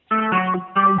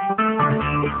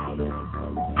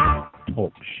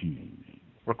Talk shoes.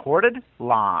 Recorded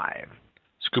live.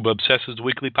 Scuba Obsessed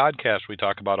weekly podcast. We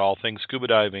talk about all things scuba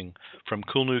diving, from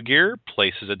cool new gear,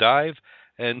 places to dive,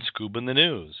 and scuba in the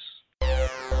news.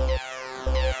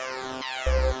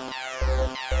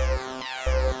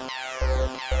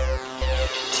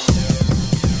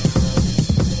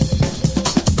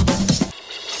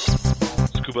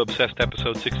 Scuba Obsessed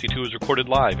episode 62 is recorded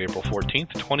live April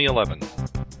 14th, 2011.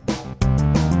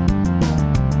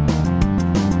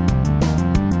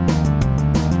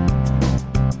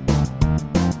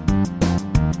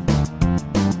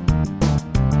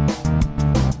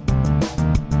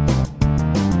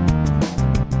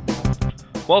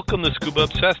 Welcome to Scuba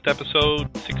Obsessed, episode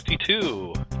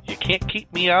 62. You can't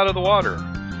keep me out of the water.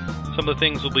 Some of the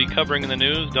things we'll be covering in the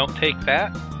news: don't take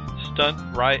that. Stunt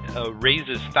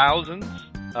raises thousands.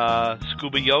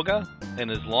 Scuba-Yoga,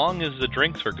 and as long as the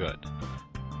drinks are good.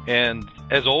 And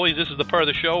as always, this is the part of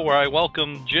the show where I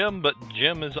welcome Jim, but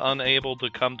Jim is unable to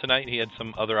come tonight. He had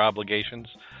some other obligations.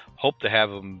 Hope to have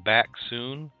him back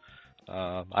soon.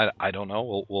 I don't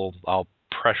know. I'll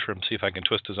pressure him, see if I can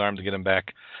twist his arm to get him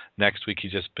back next week.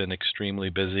 He's just been extremely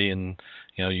busy, and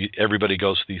everybody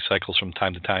goes through these cycles from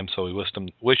time to time. So we wish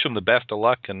him the best of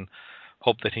luck and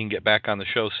hope that he can get back on the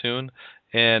show soon.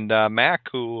 And Mac,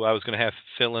 who I was going to have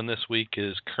fill in this week,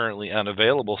 is currently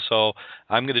unavailable. So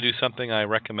I'm going to do something I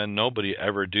recommend nobody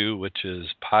ever do, which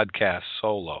is podcast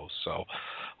solo. So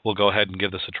we'll go ahead and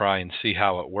give this a try and see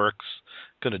how it works.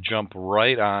 Going to jump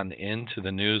right on into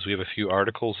the news. We have a few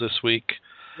articles this week.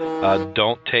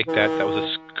 Don't take that. That was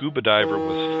a scuba diver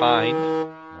was fined.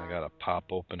 I got to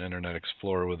pop open Internet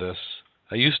Explorer with this.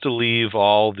 I used to leave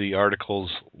all the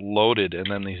articles loaded, and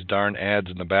then these darn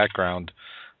ads in the background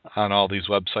on all these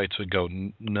websites would go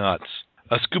nuts.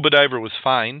 A scuba diver was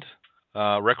fined.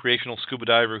 A recreational scuba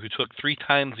diver who took 3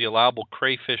 times the allowable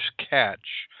crayfish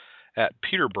catch at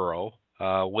Peterborough,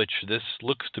 which this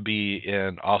looks to be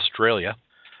in Australia,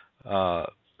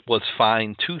 was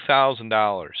fined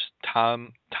 $2,000.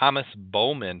 Thomas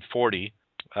Bowman, 40,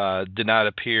 did not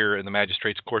appear in the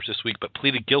magistrate's court this week, but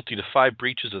pleaded guilty to 5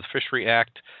 breaches of the Fishery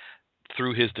Act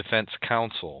through his defense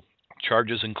counsel.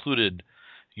 Charges included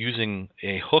using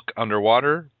a hook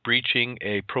underwater, breaching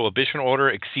a prohibition order,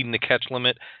 exceeding the catch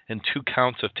limit, and 2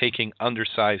 counts of taking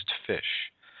undersized fish.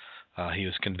 He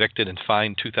was convicted and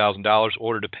fined $2,000,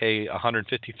 ordered to pay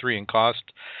 $153 in cost,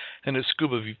 and his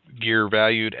scuba gear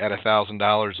valued at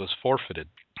 $1,000 was forfeited.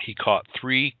 He caught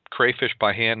 3 crayfish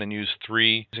by hand and used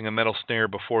 3 using a metal snare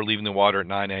before leaving the water at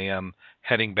 9 a.m.,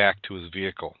 heading back to his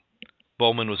vehicle.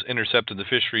 Bowman was intercepted in the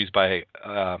fisheries by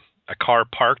a car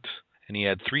parked, and he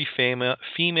had 3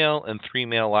 female and 3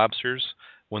 male lobsters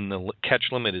when the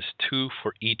catch limit is 2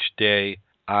 for each day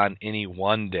on any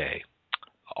one day.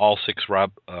 All 6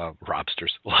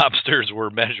 lobsters were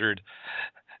measured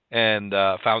and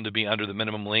found to be under the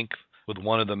minimum length, with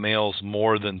one of the males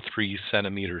more than 3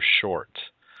 centimeters short.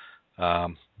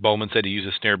 Bowman said he used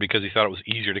a snare because he thought it was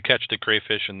easier to catch the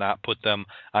crayfish and not put them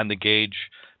on the gauge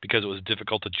because it was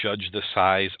difficult to judge the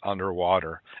size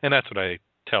underwater. And that's what I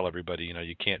tell everybody,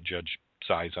 you can't judge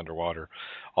size underwater.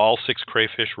 All 6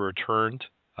 crayfish were returned.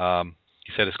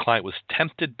 He said his client was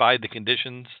tempted by the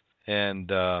conditions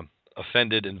and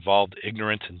offended, involved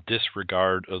ignorance and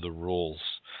disregard of the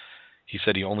rules. He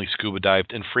said he only scuba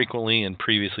dived infrequently and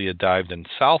previously had dived in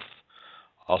South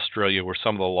Australia where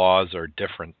some of the laws are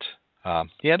different.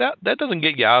 That doesn't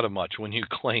get you out of much when you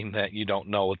claim that you don't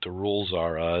know what the rules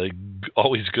are.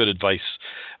 Always good advice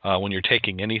when you're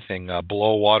taking anything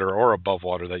below water or above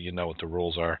water that you know what the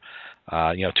rules are.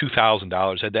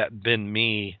 $2,000, had that been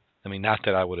me, not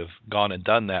that I would have gone and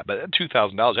done that, but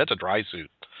 $2,000, that's a dry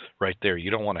suit right there.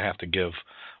 You don't want to have to give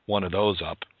one of those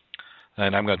up.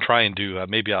 And I'm going to try and do,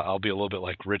 maybe I'll be a little bit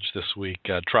like Rich this week,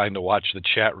 trying to watch the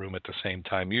chat room at the same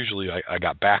time. Usually I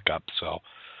got backup, so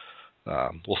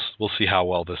we'll see how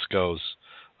well this goes.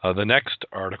 The next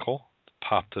article,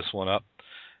 pop this one up.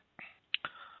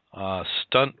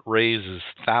 Stunt raises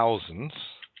thousands.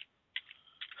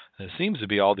 And it seems to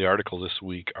be all the articles this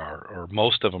week or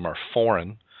most of them are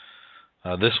foreign.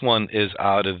 This one is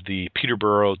out of the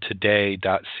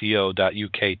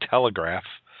peterboroughtoday.co.uk Telegraph.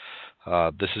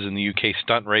 This is in the UK.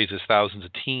 Stunt raises thousands. A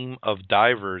team of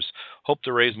divers hope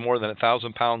to raise more than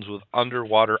 £1,000 with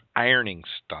underwater ironing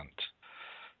stunt.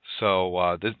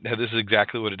 So this is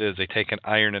exactly what it is. They take an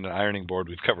iron and an ironing board.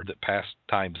 We've covered it past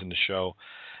times in the show.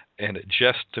 And it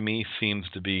just, to me, seems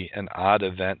to be an odd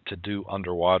event to do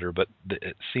underwater, but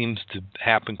it seems to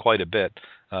happen quite a bit.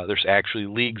 There's actually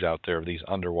leagues out there of these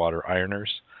underwater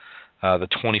ironers. The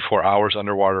 24 hours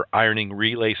underwater ironing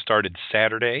relay started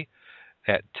Saturday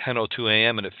at 10:02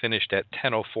 a.m. and it finished at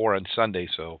 10:04 on Sunday,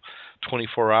 so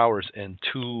 24 hours and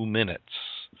 2 minutes.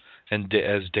 And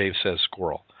as Dave says,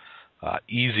 squirrel.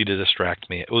 Easy to distract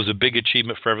me. It was a big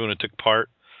achievement for everyone who took part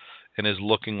and is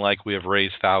looking like we have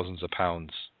raised thousands of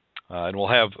pounds. And we'll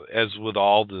have, as with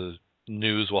all the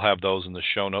news, we'll have those in the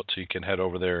show notes so you can head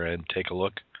over there and take a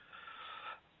look.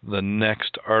 The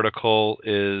next article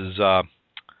is L.O.U.S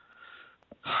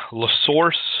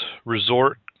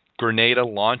Resort Grenada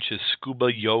launches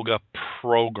Scuba-Yoga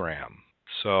program.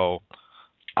 So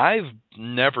I've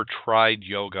never tried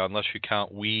yoga unless you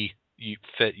count We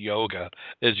Fit Yoga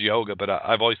as yoga, but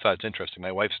I've always thought it's interesting.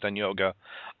 My wife's done yoga.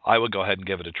 I would go ahead and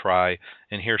give it a try,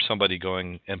 and here's somebody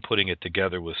going and putting it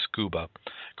together with scuba.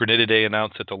 Grenada Day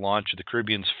announced at the launch of the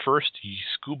Caribbean's first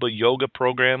Scuba-Yoga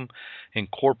program,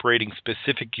 incorporating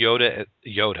specific yoga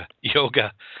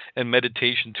and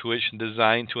meditation tuition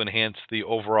designed to enhance the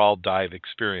overall dive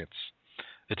experience.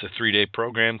 It's a 3-day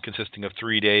program consisting of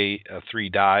 3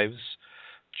 dives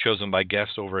chosen by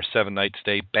guests over a 7-night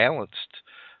stay, balanced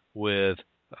with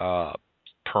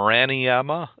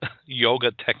pranayama,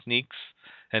 yoga techniques,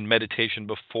 and meditation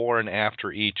before and after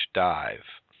each dive.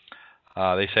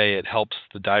 They say it helps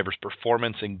the diver's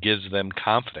performance and gives them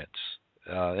confidence.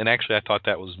 And actually, I thought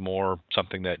that was more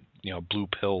something that Blue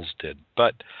Pills did.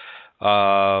 But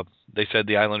they said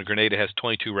the island of Grenada has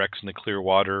 22 wrecks in the clear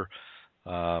water.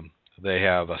 They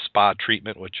have a spa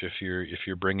treatment, which if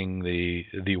you're bringing the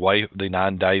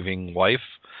non-diving wife,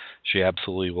 she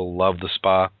absolutely will love the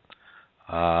spa.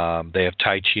 They have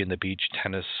Tai Chi in the beach,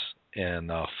 tennis,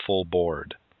 and full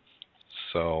board.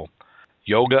 So,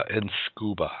 yoga and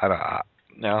scuba.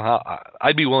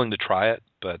 I'd be willing to try it,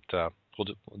 but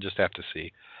we'll just have to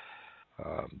see.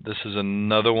 This is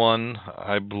another one,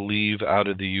 I believe, out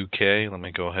of the UK. Let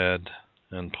me go ahead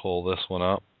and pull this one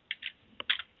up.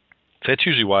 That's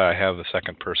usually why I have the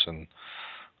second person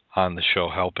on the show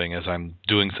helping, as I'm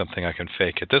doing something I can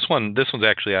fake it. This one's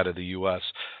actually out of the U.S.,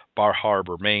 Bar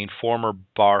Harbor, Maine. Former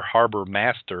Bar Harbor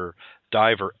master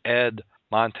diver Ed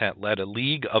Montant led a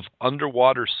League of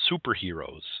Underwater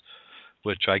Superheroes,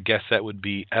 which I guess that would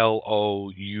be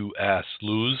L.O.U.S,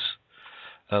 L.O.U.S,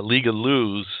 League of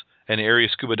L.O.U.S, an area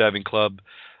scuba diving club,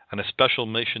 on a special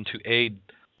mission to aid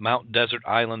Mount Desert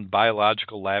Island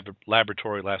Biological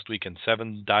Laboratory last weekend.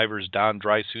 7 divers donned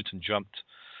dry suits and jumped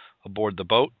aboard the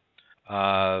boat.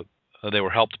 They were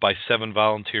helped by 7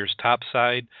 volunteers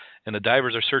topside, and the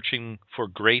divers are searching for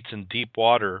grates in deep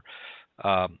water.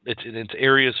 It's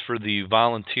areas for the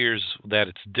volunteers that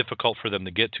it's difficult for them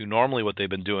to get to. Normally what they've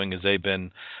been doing is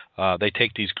they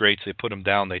take these grates, they put them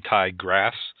down, they tie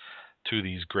grass to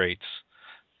these grates,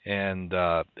 and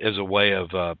as a way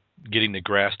of getting the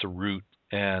grass to root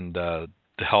and to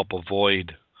help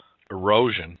avoid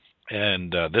erosion.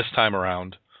 And this time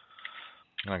around,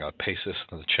 I got to paste this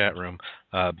in the chat room.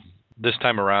 This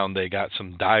time around, they got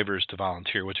some divers to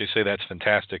volunteer, which they say that's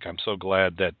fantastic. I'm so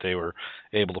glad that they were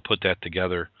able to put that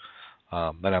together.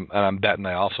 And I'm betting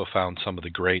they also found some of the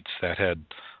grates that had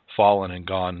fallen and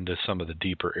gone into some of the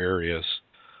deeper areas.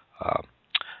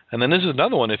 And then this is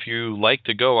another one. If you like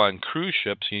to go on cruise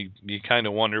ships, you kind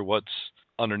of wonder what's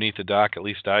underneath the dock. At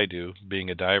least I do. Being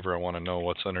a diver, I want to know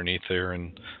what's underneath there,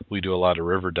 and we do a lot of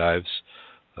river dives.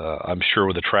 I'm sure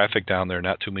with the traffic down there,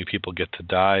 not too many people get to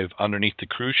dive underneath the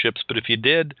cruise ships. But if you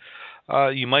did,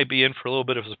 you might be in for a little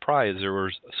bit of a surprise. There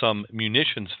were some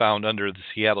munitions found under the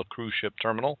Seattle cruise ship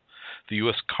terminal. The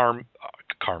U.S.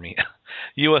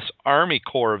 U.S. Army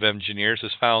Corps of Engineers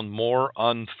has found more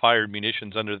unfired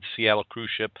munitions under the Seattle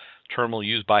cruise ship terminal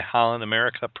used by Holland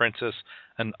America, Princess,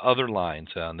 and other lines.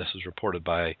 And this is reported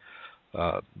by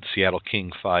Seattle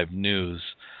King 5 News.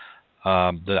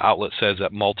 The outlet says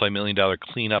that multi-million-dollar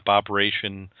cleanup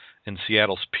operation in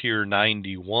Seattle's Pier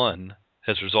 91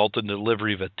 has resulted in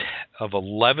delivery of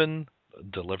 11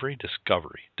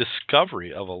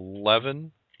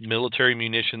 military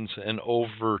munitions and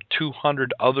over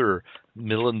 200 other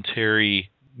military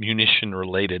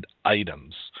munition-related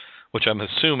items, which I'm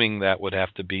assuming that would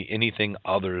have to be anything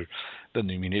other than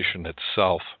the munition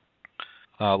itself.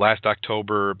 Last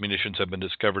October, munitions have been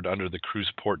discovered under the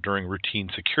cruise port during routine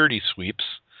security sweeps.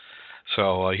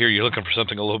 So here you're looking for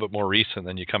something a little bit more recent,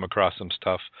 then you come across some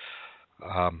stuff.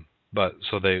 But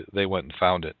so they went and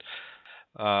found it.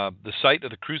 The site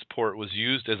of the cruise port was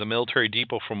used as a military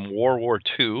depot from World War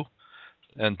II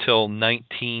until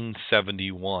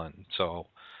 1971. So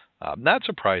not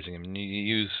surprising. I mean, you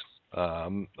use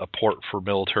a port for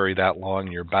military that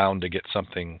long, you're bound to get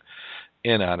something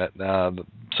in on it.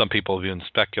 Some people have even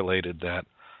speculated that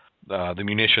the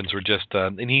munitions were just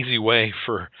an easy way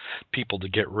for people to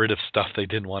get rid of stuff they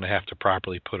didn't want to have to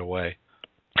properly put away.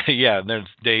 Yeah, and there's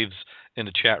Dave's in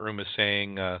the chat room is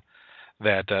saying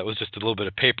that it was just a little bit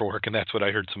of paperwork, and that's what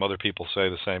I heard some other people say.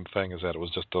 The same thing, is that it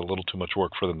was just a little too much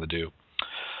work for them to do.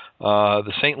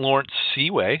 The St. Lawrence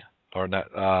Seaway, or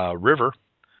not River,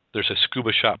 there's a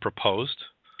scuba shop proposed.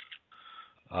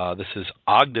 This is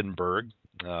Ogdenburg,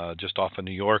 just off of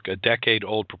New York. A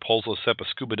decade-old proposal to set up a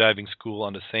scuba diving school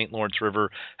on the St. Lawrence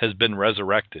River has been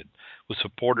resurrected, with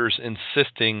supporters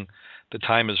insisting the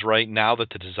time is right now that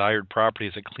the desired property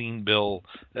has a clean bill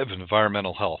of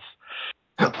environmental health.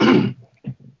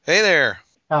 Hey there.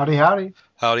 Howdy, howdy.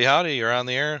 Howdy, howdy. You're on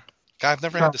the air. God, I've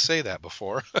never had to say that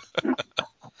before.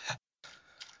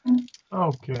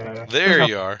 Okay. There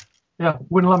you are. Yeah,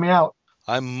 wouldn't let me out.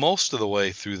 I'm most of the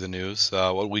way through the news.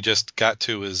 What we just got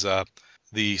to is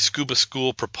the scuba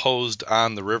school proposed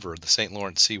on the river, the St.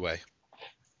 Lawrence Seaway.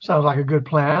 Sounds like a good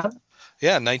plan.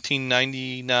 Yeah,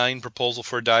 1999 proposal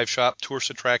for a dive shop,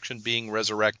 tourist attraction being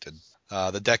resurrected.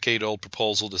 The decade-old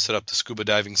proposal to set up the scuba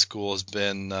diving school has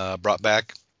been brought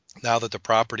back now that the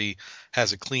property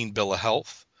has a clean bill of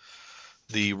health.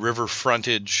 The river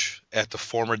frontage at the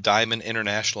former Diamond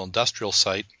International Industrial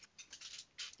Site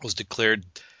was declared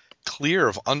clear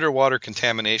of underwater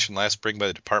contamination last spring by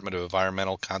the Department of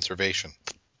Environmental Conservation.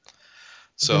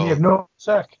 So, didn't even know it was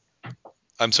sick.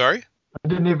 I'm sorry? I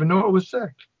didn't even know it was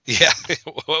sick. Yeah, I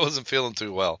wasn't feeling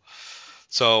too well.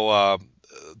 So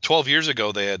 12 years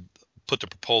ago, they had put the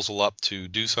proposal up to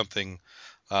do something,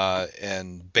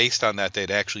 and based on that,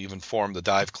 they'd actually even formed the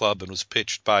dive club, and was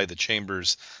pitched by the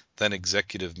Chamber's then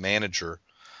executive manager.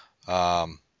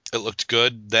 It looked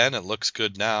good then. It looks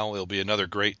good now. It'll be another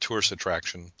great tourist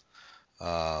attraction.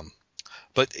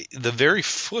 But the very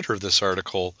footer of this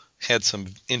article had some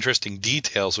interesting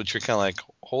details, which you're kind of like,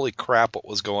 holy crap, what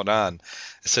was going on?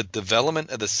 It said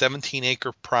development of the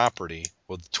 17-acre property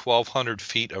with 1,200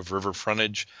 feet of river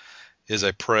frontage is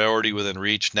a priority within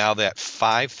reach now that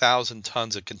 5,000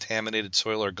 tons of contaminated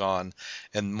soil are gone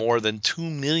and more than 2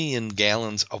 million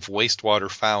gallons of wastewater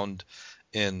found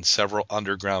in several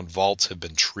underground vaults have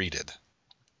been treated.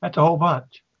 That's a whole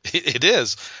bunch. It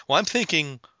is. Well, I'm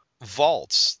thinking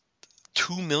vaults,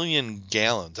 2 million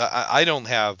gallons. I don't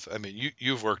have, I mean,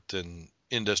 you've worked in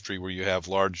industry where you have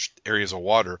large areas of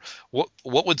water. What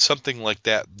would something like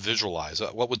that visualize?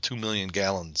 What would 2 million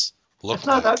gallons look It's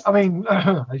not like? that, I mean,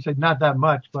 I said not that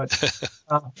much, but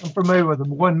I'm familiar with a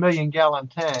 1 million gallon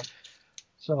tank.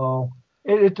 So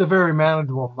it's a very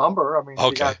manageable number. I mean, if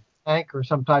you got a tank or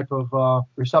some type of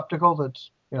receptacle that's,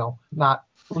 not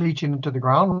leaching into the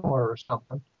groundwater or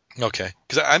something. Okay,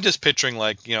 because I'm just picturing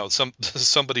like,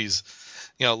 somebody's,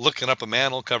 looking up a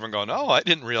manhole cover and going, oh, I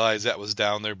didn't realize that was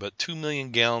down there, but 2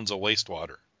 million gallons of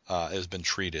wastewater has been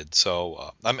treated.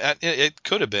 So it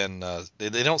could have been,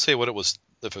 they don't say what it was,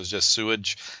 if it was just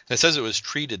sewage. And it says it was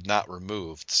treated, not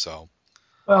removed. So.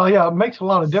 Well, yeah, it makes a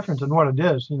lot of difference in what it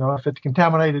is. If it's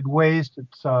contaminated waste,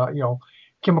 it's,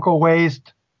 chemical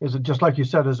waste. Is it just like you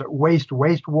said, is it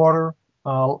wastewater?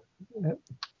 A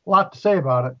lot to say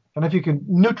about it. And if you can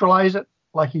neutralize it,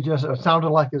 like you just sounded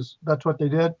like that's what they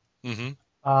did. Mm-hmm.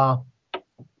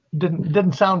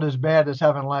 Didn't sound as bad as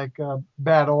having like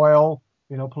bad oil,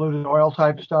 polluted oil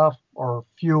type stuff or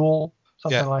fuel,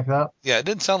 something like that. Yeah, it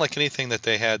didn't sound like anything that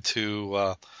they had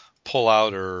to pull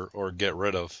out or get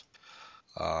rid of.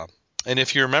 And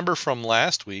if you remember from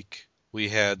last week, we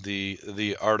had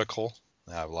the article.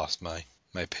 I've lost my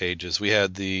pages. We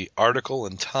had the article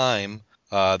in Time,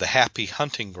 the Happy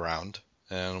Hunting Ground,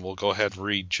 and we'll go ahead and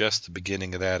read just the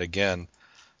beginning of that again.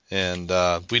 And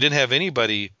we didn't have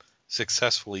anybody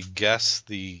successfully guess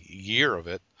the year of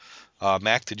it.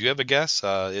 Mac, did you have a guess?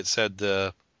 It said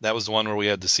that was the one where we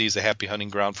had to seize the Happy Hunting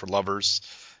Ground for lovers.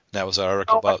 And that was an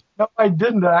article about. No, I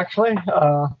didn't actually.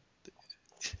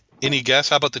 Any guess?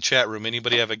 How about the chat room?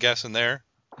 Anybody have a guess in there?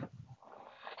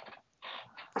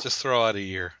 Just throw out a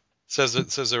year.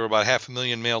 It says there were about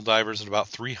 500,000 male divers and about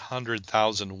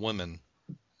 300,000 women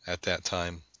at that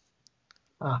time.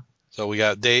 So we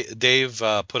got Dave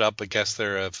put up a guess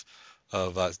there of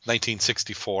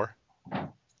 1964.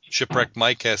 Shipwreck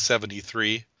Mike has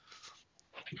 73.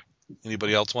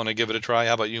 Anybody else want to give it a try?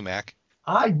 How about you, Mac?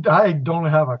 I don't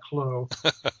have a clue,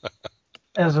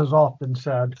 as is often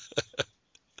said.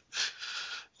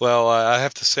 Well, I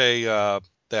have to say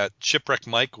that Shipwreck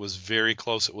Mike was very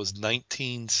close. It was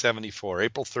 1974,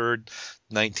 April 3rd,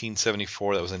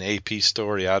 1974. That was an AP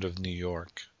story out of New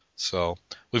York. So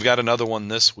we've got another one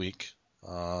this week.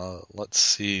 Let's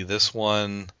see, this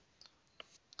one.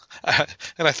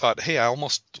 And I thought, hey,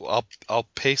 I'll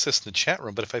paste this in the chat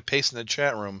room. But if I paste in the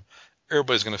chat room,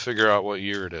 everybody's going to figure out what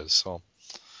year it is. So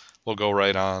we'll go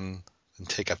right on and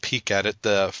take a peek at it.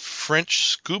 The French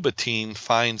scuba team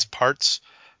finds parts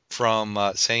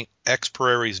from St.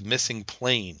 Exupéry's missing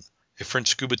plane. A French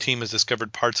scuba team has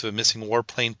discovered parts of a missing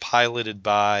warplane piloted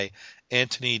by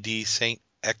Anthony de St.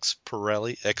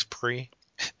 Exupéry.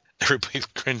 Everybody's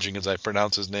cringing as I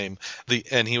pronounce his name.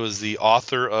 And he was the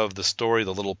author of the story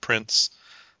The Little Prince,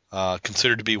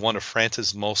 considered to be one of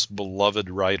France's most beloved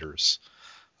writers,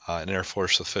 an Air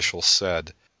Force official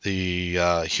said.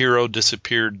 The hero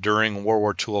disappeared during World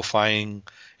War II while flying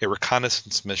a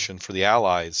reconnaissance mission for the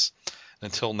Allies.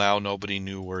 Until now, nobody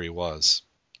knew where he was.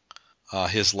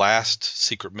 His last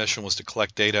secret mission was to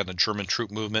collect data on a German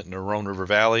troop movement in the Rhone River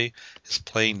Valley. His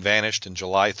plane vanished in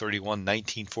July 31,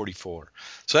 1944.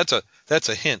 So that's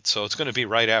a hint. So it's going to be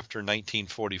right after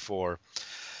 1944.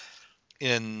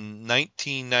 In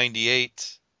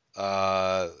 1998,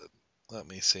 let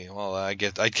me see. Well, I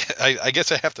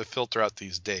guess I have to filter out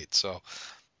these dates. So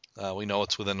we know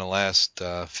it's within the last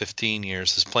 15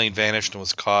 years. His plane vanished and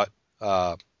was caught.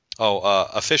 A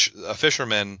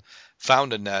fisherman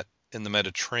found a net in the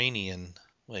Mediterranean.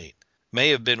 May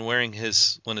have been wearing here,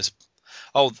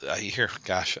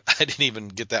 gosh, I didn't even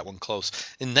get that one close.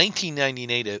 In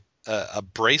 1998, a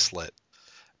bracelet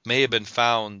may have been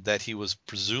found that he was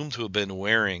presumed to have been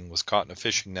wearing was caught in a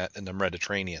fishing net in the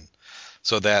Mediterranean.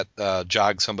 So that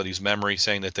jogged somebody's memory,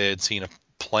 saying that they had seen a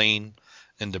plane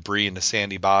and debris in the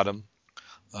sandy bottom.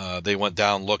 They went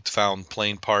down, looked, found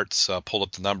plane parts, pulled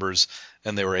up the numbers,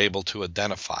 and they were able to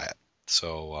identify it.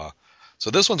 So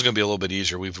this one's going to be a little bit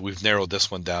easier. We've narrowed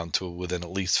this one down to within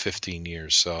at least 15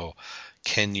 years. So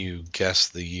can you guess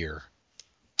the year?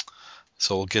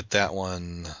 So we'll get that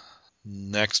one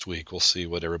next week. We'll see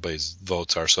what everybody's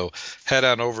votes are. So head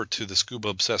on over to the Scuba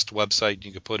Obsessed website.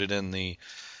 You can put it in the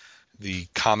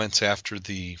comments after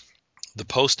the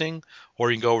posting,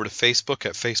 or you can go over to Facebook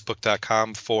at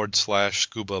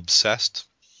facebook.com/Scuba Obsessed.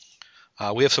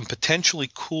 We have some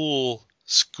potentially cool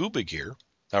scuba gear,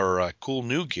 or cool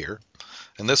new gear,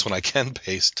 and this one I can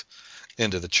paste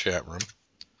into the chat room.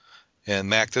 And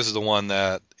Mac, this is the one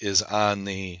that is on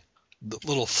the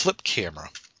little flip camera.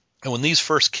 And when these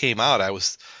first came out, I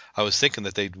was thinking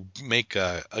that they'd make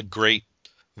a great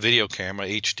video camera,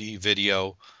 HD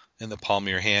video, in the palm of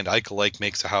your hand. L.O.U.S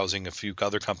makes a housing. A few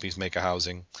other companies make a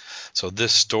housing. So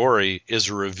this story is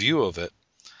a review of it.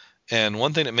 And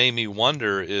one thing that made me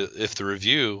wonder is if the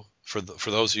review, for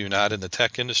those of you not in the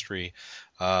tech industry,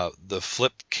 the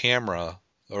flip camera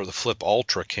or the flip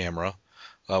ultra camera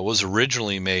was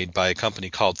originally made by a company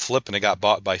called Flip, and it got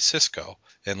bought by Cisco.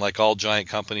 And like all giant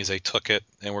companies, they took it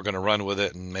and were going to run with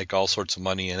it and make all sorts of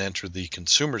money and enter the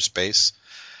consumer space.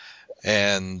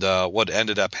 And what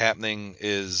ended up happening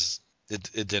is it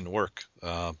didn't work.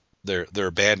 They're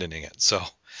abandoning it. So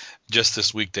just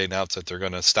this week they announced that they're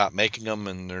going to stop making them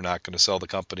and they're not going to sell the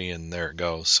company, and there it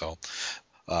goes. So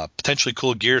potentially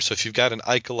cool gear. So if you've got an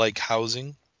L.O.U.S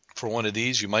housing for one of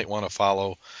these, you might want to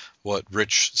follow what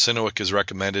Rich Sinowick has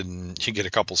recommended, and you get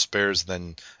a couple spares,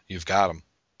 then you've got them.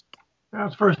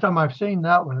 That's the first time I've seen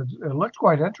that one. It looks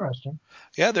quite interesting.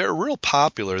 Yeah, they're real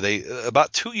popular. They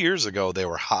about 2 years ago they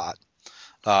were hot.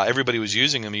 Everybody was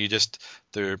using them.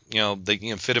 They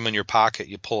can fit them in your pocket.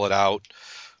 You pull it out.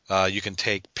 You can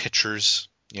take pictures.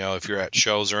 If you're at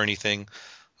shows or anything.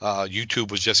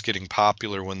 YouTube was just getting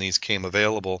popular when these came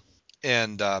available,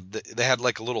 and they had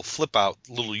like a little flip out,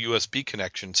 little USB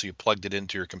connection, so you plugged it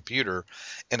into your computer,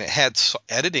 and it had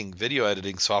video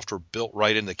editing software built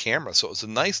right in the camera. So it was a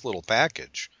nice little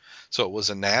package. So it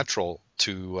was a natural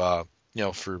to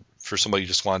for somebody who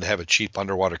just wanted to have a cheap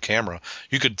underwater camera.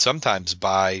 You could sometimes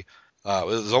buy. It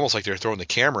was almost like they were throwing the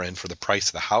camera in for the price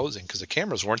of the housing, because the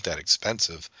cameras weren't that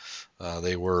expensive.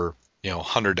 They were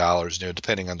 $100,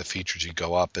 depending on the features you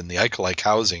go up. And the L.O.U.S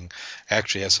housing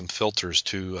actually has some filters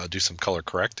to do some color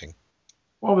correcting.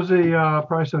 What was the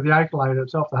price of the L.O.U.S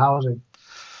itself, the housing?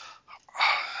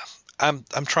 I'm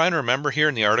trying to remember here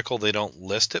in the article. They don't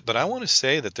list it, but I want to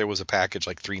say that there was a package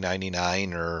like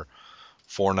 $399 or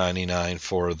 $499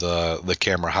 for the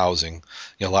camera housing.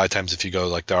 A lot of times if you go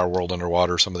like to Our World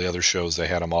Underwater, some of the other shows, they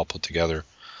had them all put together.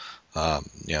 I'll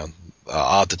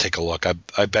have to take a look. I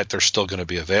bet they're still going to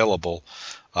be available,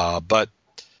 but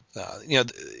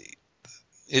it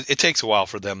takes a while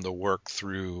for them to work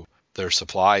through their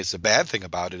supplies. The bad thing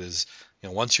about it is,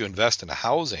 once you invest in a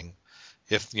housing,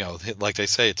 if like they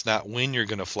say, it's not when you're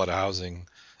going to flood a housing.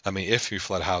 I mean, if you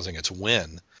flood a housing, it's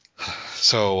when.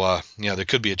 So there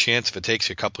could be a chance if it takes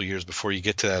you a couple of years before you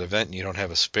get to that event and you don't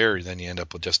have a spare, then you end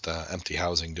up with just empty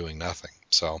housing doing nothing.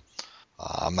 So.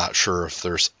 I'm not sure if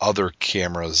there's other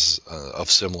cameras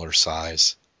of similar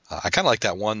size. I kind of like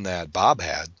that one that Bob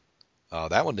had.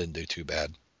 That one didn't do too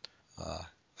bad.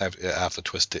 I have to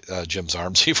twist Jim's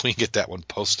arm, see if we can get that one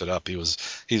posted up.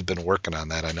 He's been working on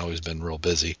that. I know he's been real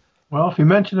busy. Well, if you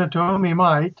mention it to him, he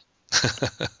might.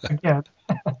 Again.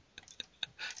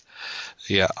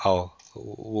 Yeah,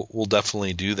 we'll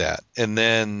definitely do that. And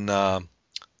then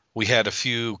we had a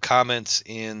few comments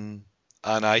on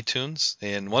iTunes,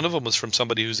 and one of them was from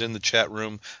somebody who's in the chat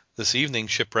room this evening,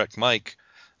 Shipwreck Mike.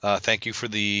 Thank you for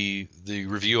the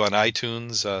review on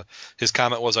iTunes. His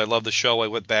comment was, I love the show. I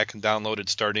went back and downloaded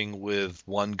starting with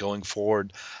 1 going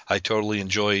forward. I totally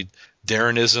enjoyed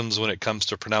Darrenisms when it comes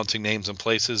to pronouncing names and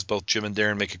places. Both Jim and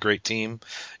Darren make a great team.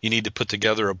 You need to put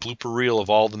together a blooper reel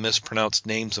of all the mispronounced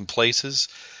names and places.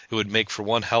 It would make for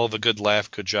one hell of a good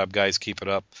laugh. Good job, guys. Keep it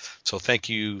up. So thank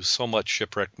you so much,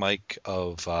 Shipwreck Mike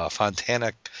of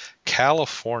Fontana,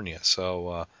 California.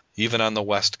 So even on the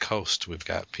West Coast, we've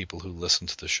got people who listen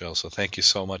to the show. So thank you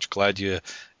so much. Glad you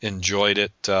enjoyed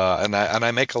it. And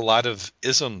I make a lot of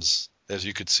isms, as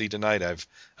you could see tonight.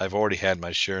 I've already had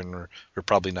my share, and we're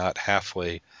probably not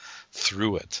halfway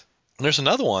through it. And there's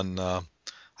another one.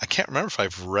 I can't remember if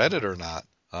I've read it or not.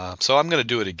 So I'm going to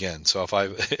do it again. So if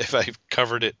I've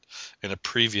covered it in a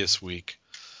previous week,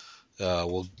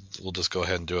 we'll just go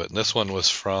ahead and do it. And this one was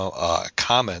from a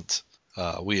comment.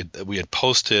 We had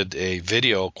posted a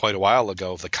video quite a while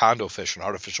ago of the Condo Fish and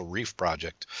Artificial Reef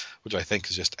project, which I think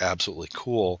is just absolutely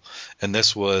cool. And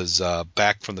this was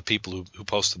back from the people who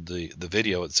posted the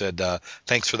video. It said,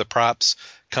 thanks for the props.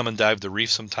 Come and dive the reef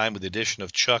sometime with the addition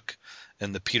of Chuck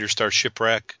and the Peter Star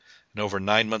Shipwreck. And over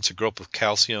 9 months of growth of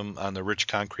calcium on the rich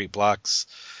concrete blocks.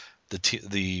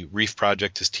 The reef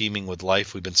project is teeming with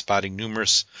life. We've been spotting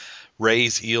numerous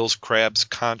rays, eels, crabs,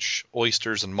 conch,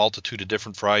 oysters, and multitude of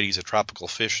different varieties of tropical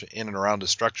fish in and around the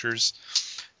structures.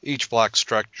 Each block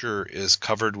structure is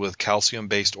covered with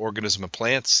calcium-based organism and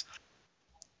plants.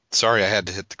 Sorry, I had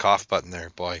to hit the cough button there,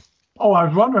 boy. Oh, I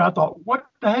was wondering. I thought, what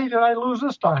the heck did I lose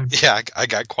this time? Yeah, I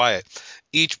got quiet.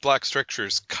 Each block structure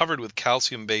is covered with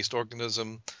calcium-based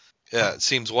organism. It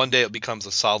seems one day it becomes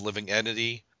a solid living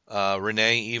entity.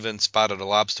 Renee even spotted a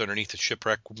lobster underneath the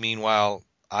shipwreck. Meanwhile,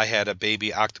 I had a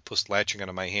baby octopus latching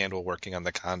onto my hand while working on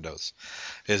the condos.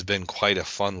 It has been quite a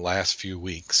fun last few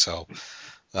weeks. So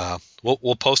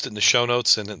we'll post it in the show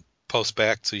notes and then post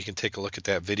back so you can take a look at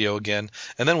that video again.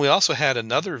 And then we also had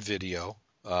another video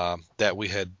that we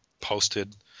had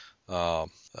posted. I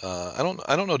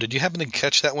don't know. Did you happen to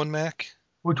catch that one, Mac?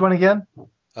 Which one again?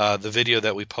 The video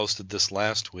that we posted this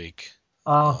last week.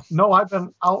 No, I've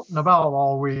been out and about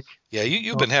all week. Yeah,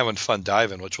 you've been having fun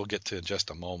diving, which we'll get to in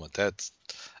just a moment.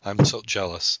 I'm so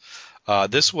jealous.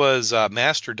 This was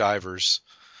Master Divers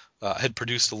had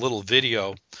produced a little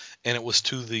video, and it was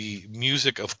to the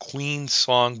music of Queen's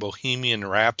song Bohemian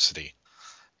Rhapsody.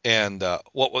 And a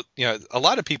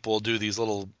lot of people will do these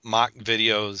little mock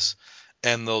videos,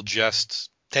 and they'll just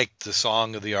take the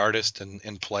song of the artist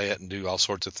and play it and do all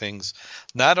sorts of things.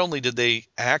 Not only did they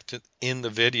act in the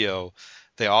video,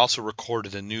 they also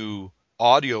recorded a new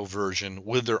audio version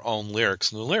with their own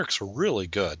lyrics, and the lyrics were really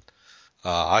good.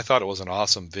 I thought it was an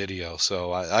awesome video.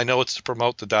 So I know it's to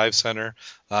promote the dive center,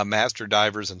 Master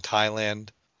Divers in Thailand.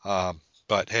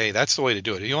 But hey, that's the way to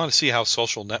do it. If you want to see how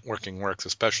social networking works,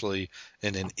 especially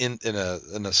in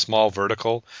a small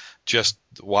vertical, just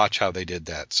watch how they did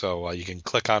that. So you can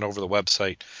click on over the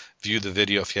website, view the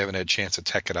video if you haven't had a chance to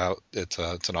check it out. It's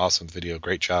an awesome video.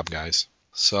 Great job, guys.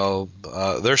 So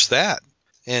there's that.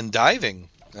 And diving.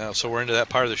 So we're into that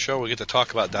part of the show. We get to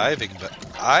talk about diving, but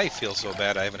I feel so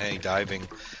bad I haven't had any diving.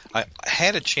 I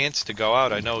had a chance to go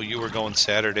out. I know you were going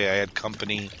Saturday. I had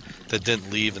company that didn't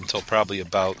leave until probably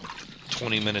about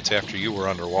 20 minutes after you were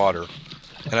underwater.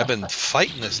 And I've been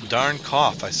fighting this darn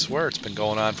cough. I swear it's been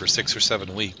going on for 6 or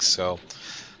 7 weeks. So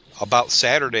about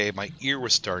Saturday, my ear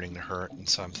was starting to hurt. And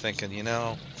so I'm thinking,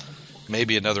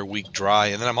 maybe another week dry.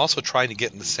 And then I'm also trying to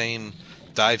get in the same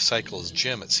dive cycle as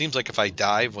Jim. It seems like if I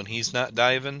dive when he's not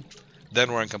diving,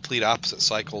 then we're in complete opposite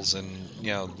cycles. And,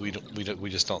 we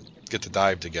just don't get to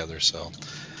dive together. So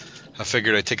I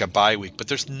figured I'd take a bye week, but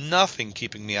there's nothing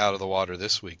keeping me out of the water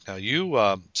this week. Now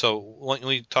so when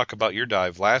we talk about your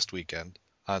dive last weekend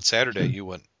on Saturday, you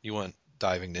went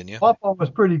diving, didn't you? Pawpaw was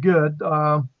pretty good.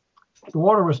 The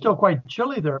water was still quite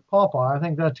chilly there at Pawpaw. I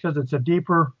think that's because it's a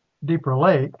deeper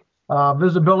lake.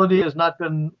 Visibility has not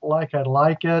been like I'd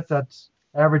like it. That's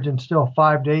averaging still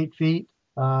 5 to 8 feet.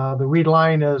 The weed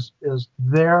line is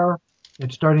there.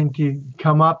 It's starting to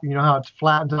come up. You know how it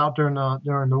flattens out during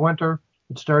the winter.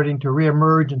 It's starting to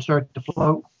reemerge and start to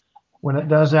float. When it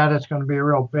does that, it's going to be a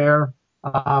real bear.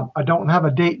 I don't have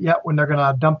a date yet when they're going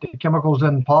to dump the chemicals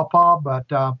in Pawpaw,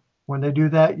 but when they do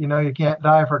that, you can't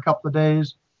dive for a couple of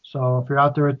days. So if you're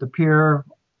out there at the pier,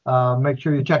 make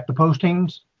sure you check the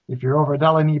postings. If you're over at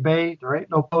L.O.U.S Bay, there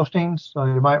ain't no postings, so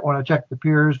you might want to check the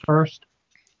piers first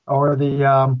or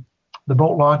the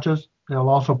boat launches. They'll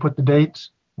also put the dates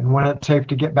and when it's safe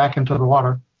to get back into the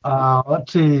water.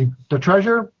 Let's see, the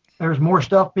treasure, there's more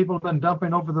stuff people have been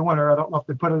dumping over the winter. I don't know if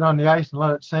they put it on the ice and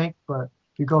let it sink, but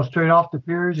if you go straight off the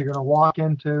piers, you're going to walk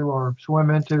into or swim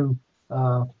into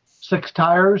 6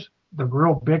 tires, the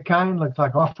real big kind, looks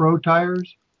like off-road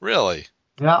tires. Really?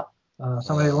 Yeah.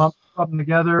 Somebody lumped them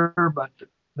together, but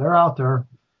they're out there.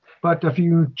 But if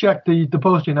you check the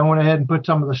posting, I went ahead and put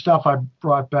some of the stuff I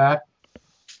brought back.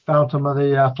 Found some of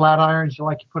the flat irons you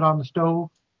put on the stove.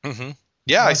 Mm-hmm.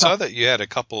 Yeah, I saw that you had a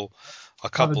couple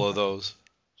of those.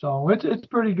 So it's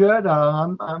pretty good.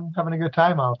 I'm having a good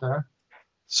time out there.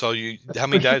 So how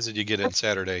many dives did you get in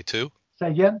Saturday? 2? Say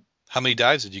again? How many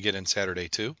dives did you get in Saturday?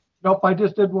 2? Nope, I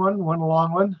just did one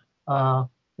long one.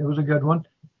 It was a good one.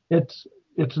 It's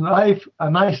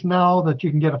nice now that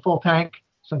you can get a full tank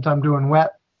since I'm doing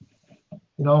wet.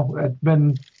 It's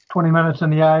been 20 minutes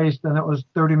in the ice, then it was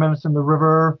 30 minutes in the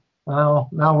river. Now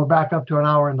we're back up to an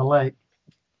hour in the lake.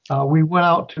 We went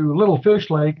out to Little Fish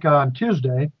Lake on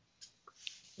Tuesday,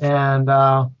 and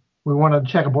we wanted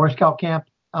to check a Boy Scout camp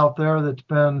out there that's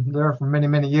been there for many,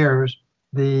 many years.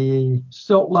 The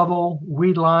silt level,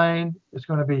 weed line is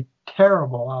going to be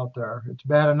terrible out there. It's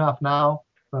bad enough now,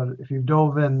 but if you've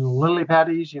dove in lily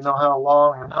pads, you know how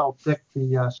long and how thick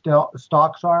the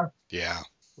stalks are. Yeah.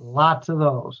 Lots of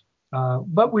those.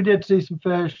 But we did see some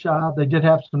fish. They did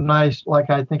have some nice, like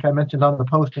I think I mentioned on the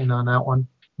posting on that one,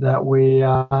 that we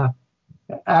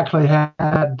actually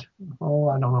had, I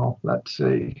don't know, let's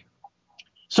see.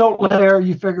 Silt layer,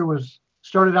 you figure,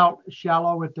 started out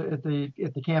shallow at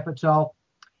the camp itself.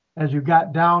 As you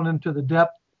got down into the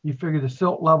depth, you figure the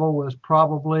silt level was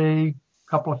probably a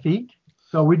couple of feet.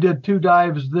 So we did 2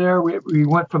 dives there. We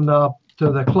went to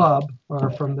the club,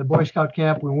 or from the Boy Scout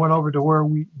camp. We went over to where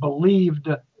we believed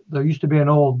there used to be an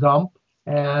old dump,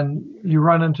 and you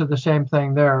run into the same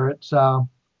thing there. It's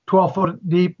 12 foot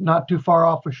deep, not too far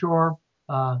off the shore.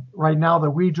 Right now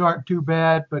the weeds aren't too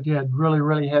bad, but you had really,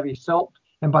 really heavy silt.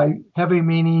 And by heavy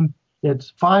meaning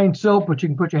it's fine silt, but you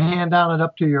can put your hand down it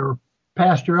up to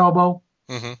past your elbow.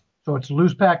 Mm-hmm. So it's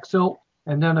loose pack silt.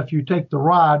 And then if you take the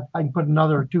rod, I can put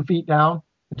another 2 feet down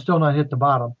and still not hit the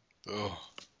bottom. Oh.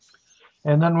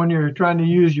 And then when you're trying to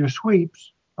use your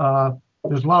sweeps,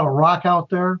 there's a lot of rock out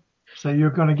there. So you're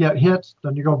going to get hits.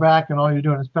 Then you go back and all you're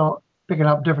doing is picking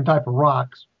up different type of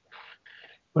rocks.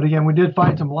 But again, we did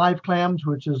find some live clams,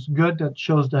 which is good. That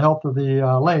shows the health of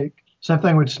the lake. Same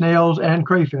thing with snails and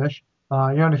crayfish. You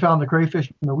only found the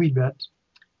crayfish in the weed beds.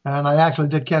 And I actually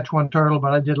did catch one turtle,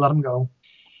 but I did let him go.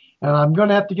 And I'm going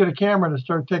to have to get a camera to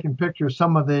start taking pictures of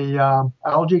some of the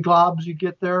algae globs you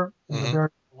get there in the very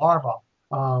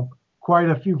larvae. Quite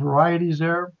a few varieties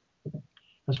there.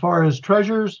 As far as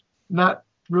treasures, not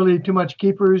really too much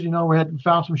keepers. We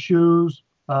found some shoes,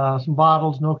 some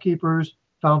bottles, no keepers.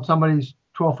 Found somebody's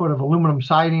 12-foot of aluminum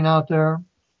siding out there.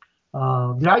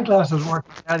 The eyeglasses weren't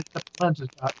bad, except the lenses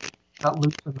got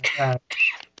loose in the bag.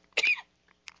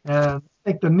 And I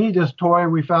think the neatest toy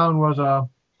we found was a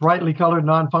brightly colored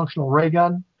non-functional ray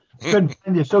gun. Couldn't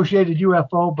find the associated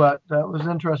UFO, but that was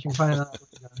interesting finding that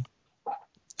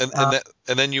ray gun.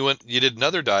 And then you did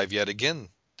another dive yet again,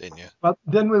 didn't you? But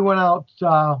then we went out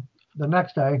the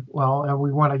next day. Well, and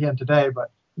we went again today,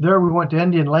 but there we went to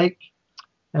Indian Lake,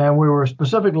 and we were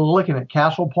specifically looking at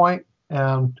Castle Point,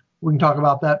 and we can talk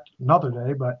about that another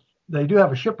day, but they do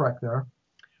have a shipwreck there.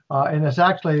 And it's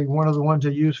actually one of the ones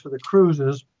they used for the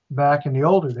cruises back in the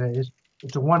older days.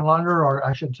 It's a one-lunger, or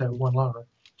I shouldn't say one-lunger.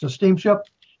 It's a steamship.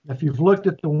 If you've looked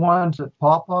at the ones at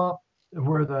Pawpaw,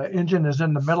 where the engine is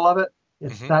in the middle of it,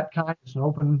 it's that kind. It's an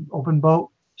open boat,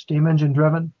 steam engine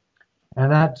driven.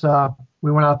 And that's,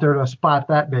 we went out there to spot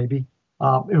that baby.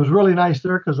 It was really nice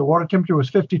there because the water temperature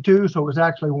was 52, so it was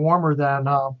actually warmer than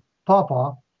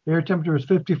Pawpaw. The air temperature was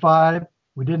 55.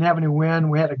 We didn't have any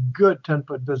wind. We had a good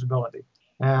 10-foot visibility.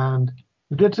 And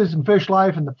we did see some fish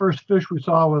life, and the first fish we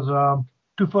saw was a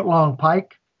 2-foot-long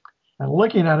pike. And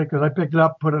looking at it, because I picked it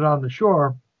up, put it on the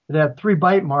shore, it had 3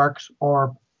 bite marks,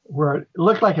 or where it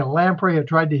looked like a lamprey had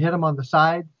tried to hit him on the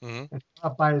side and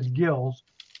up by his gills.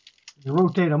 You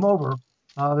rotate him over,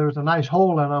 there was a nice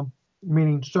hole in him,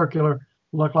 meaning circular,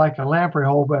 looked like a lamprey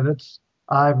hole, but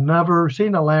I've never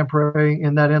seen a lamprey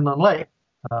in that inland lake.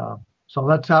 So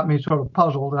that's got me sort of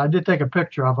puzzled. And I did take a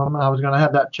picture of him. I was going to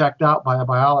have that checked out by a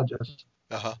biologist.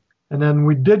 And then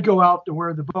we did go out to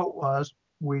where the boat was.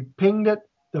 We pinged it.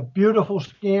 The beautiful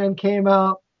scan came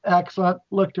out. Excellent.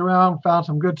 Looked around, found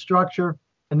some good structure.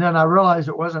 And then I realized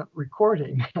it wasn't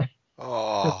recording.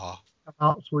 Oh.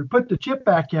 So we put the chip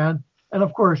back in, And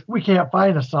of course, we can't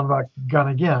find a son of a gun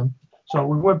again. So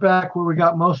we went back where we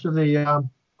got most of the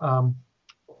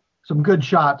some good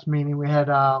shots, meaning we had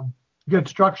good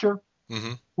structure.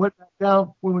 Mm-hmm. Went back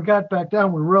down. When we got back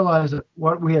down, we realized that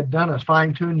what we had done is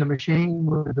fine-tune the machine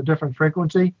with a different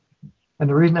frequency. And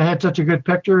the reason I had such a good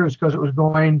picture is because it was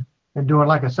going and doing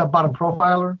like a sub-bottom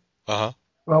profiler. Uh-huh.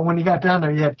 Well, when you got down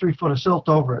there, you had 3 foot of silt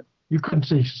over it. You couldn't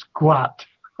see squat.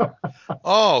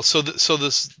 Oh, so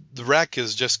the wreck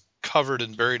is just covered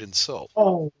and buried in silt.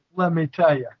 Oh, let me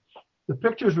tell you. The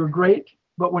pictures were great,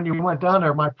 but when you went down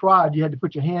there, my prod, you had to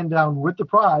put your hand down with the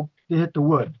prod to hit the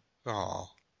wood. Oh.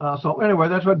 So anyway,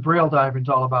 that's what braille diving's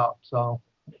all about. So,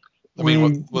 I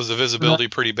mean, was the visibility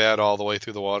pretty bad all the way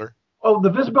through the water? Oh,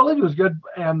 the visibility was good,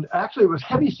 and actually it was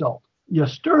heavy silt. You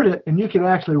stirred it, and you could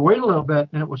actually wait a little bit,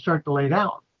 and it would start to lay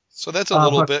down. So that's a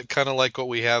little bit kind of like what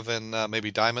we have in maybe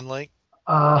Diamond Lake?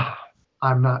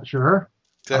 I'm not sure.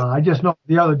 I just know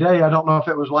the other day, I don't know if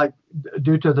it was like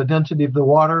due to the density of the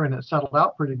water, and it settled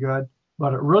out pretty good,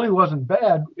 but it really wasn't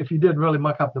bad if you didn't really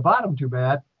muck up the bottom too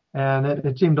bad. And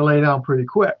it seemed to lay down pretty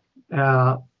quick.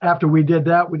 After we did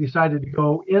that, we decided to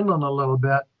go inland a little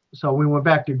bit. So we went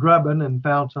back to grubbing and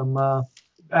found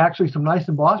actually some nice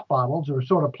embossed bottles. They're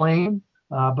sort of plain,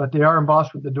 but they are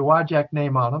embossed with the Dowagiac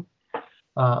name on them.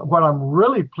 What I'm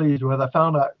really pleased with, I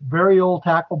found a very old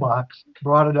tackle box,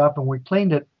 brought it up, and we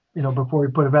cleaned it, before we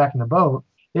put it back in the boat.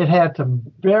 It had some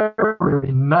very,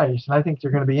 very nice, and I think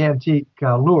they're going to be antique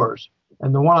lures.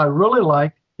 And the one I really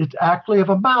like, it's actually of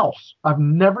a mouse. I've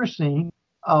never seen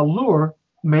a lure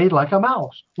made like a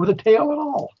mouse with a tail and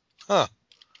all. Huh.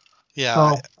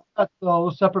 Yeah. So that's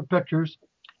those separate pictures.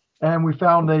 And we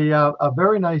found a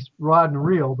very nice rod and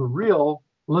reel. The reel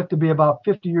looked to be about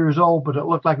 50 years old, but it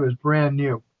looked like it was brand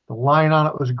new. The line on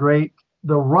it was great.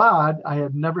 The rod, I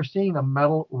had never seen a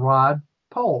metal rod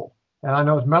pole. And I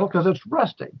know it's metal because it's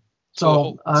rusting.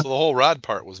 So the whole rod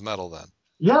part was metal then?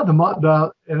 Yeah,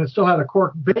 and it still had a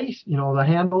cork base, the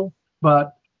handle,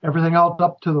 but everything else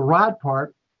up to the rod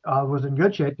part was in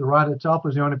good shape. The rod itself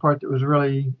was the only part that was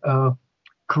really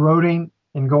corroding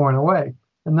and going away.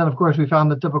 And then, of course, we found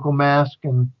the typical mask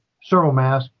and serval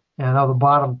mask and other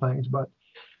bottom things. But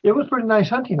it was pretty nice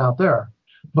hunting out there.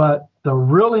 But the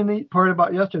really neat part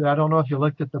about yesterday, I don't know if you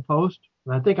looked at the post,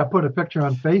 and I think I put a picture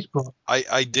on Facebook.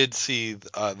 I did see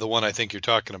the one I think you're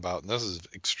talking about, and this is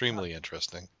extremely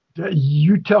interesting.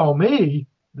 You tell me.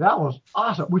 That was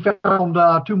awesome. We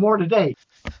found 2 more today.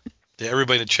 Yeah,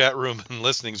 everybody in the chat room and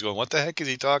listening is going, what the heck is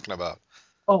he talking about?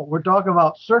 Oh, we're talking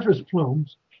about surface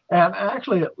plumes. And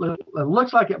actually, it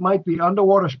looks like it might be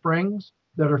underwater springs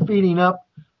that are feeding up.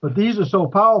 But these are so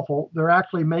powerful, they're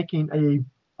actually making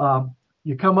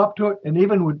you come up to it, and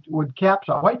even with caps,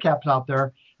 white caps out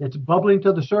there, it's bubbling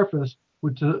to the surface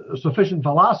with sufficient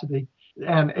velocity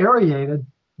and aerated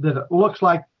that it looks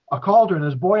like a cauldron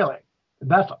is boiling.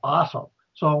 That's awesome.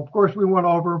 So, of course, we went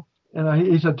over, and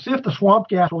he said, see if the swamp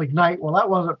gas will ignite. Well, that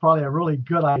wasn't probably a really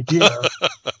good idea.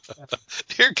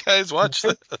 Here, guys, watch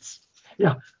this.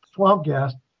 Yeah, swamp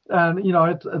gas. And,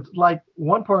 it's like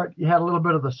one part you had a little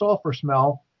bit of the sulfur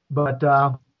smell, but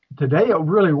today it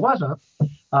really wasn't.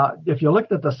 If you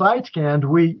looked at the side scans,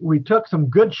 we took some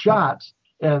good shots,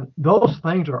 and those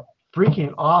things are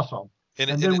freaking awesome.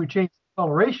 And then we changed the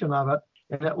coloration of it,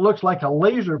 and it looks like a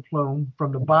laser plume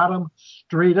from the bottom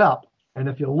straight up. And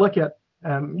if you look at,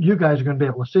 and you guys are going to be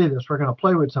able to see this, we're going to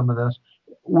play with some of this.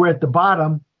 We're at the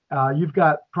bottom, you've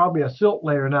got probably a silt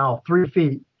layer now, 3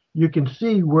 feet. You can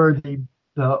see where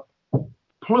the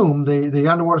plume, the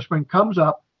underwater spring comes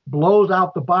up, blows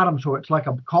out the bottom, so it's like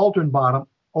a cauldron bottom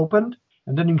opened,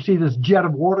 and then you can see this jet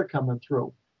of water coming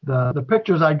through. The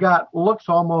pictures I got looks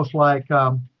almost like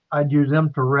I'd use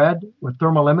infrared with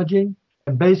thermal imaging,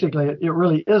 and basically it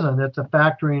really isn't. It's a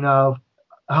factoring of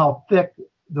how thick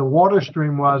the water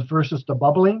stream was versus the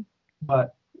bubbling,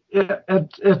 but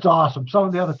it's awesome. Some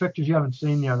of the other pictures you haven't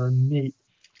seen yet are neat.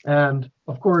 And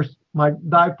of course, my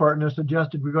dive partner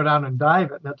suggested we go down and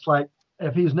dive it. And it's like,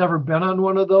 if he's never been on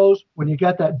one of those, when you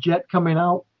got that jet coming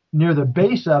out near the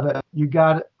base of it, you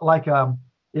got it like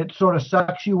it sort of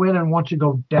sucks you in and wants you to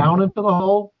go down into the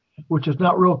hole, which is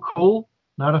not real cool,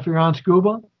 not if you're on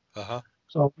scuba. Uh-huh.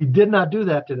 So we did not do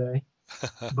that today.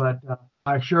 But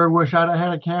I sure wish I'd have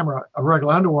had a camera, a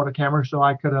regular underwater camera, so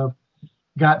I could have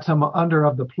got some under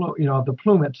of the plume, the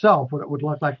plume itself, what it would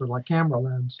look like with my camera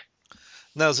lens.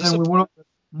 Now, is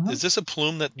this a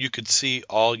plume that you could see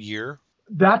all year?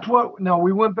 That's now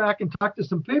we went back and talked to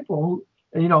some people,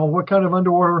 what kind of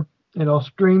underwater,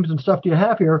 streams and stuff do you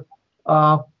have here?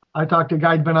 I talked to a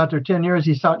guy who'd been out there 10 years.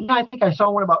 He saw, I think I saw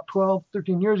one about 12,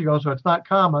 13 years ago, so it's not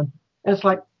common. And it's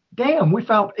like, damn, we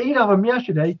found 8 of them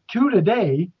yesterday, 2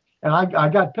 today, And I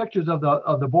got pictures of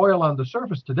the boil on the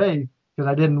surface today because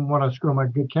I didn't want to screw my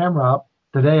good camera up.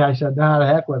 Today I said, nah, the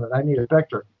heck with it. I need a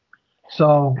picture.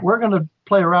 So we're going to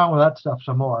play around with that stuff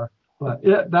some more. But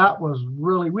that was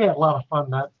really, we had a lot of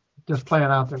fun just playing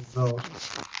out there with those.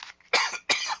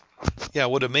 Yeah,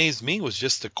 what amazed me was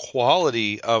just the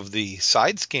quality of the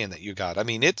side scan that you got. I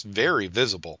mean, it's very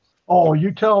visible. Oh,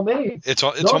 you tell me. It's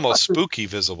almost spooky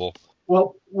visible.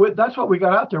 Well, that's what we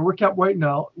got out there. We kept waiting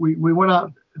out. We went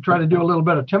out and tried to do a little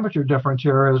bit of temperature difference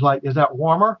here. Is that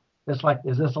warmer? Is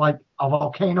this like a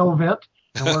volcano vent?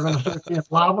 And we're going to start seeing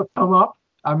lava come up.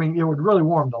 I mean, it would really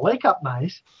warm the lake up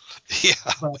nice. Yeah,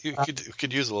 but, we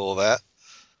could use a little of that.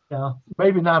 Yeah,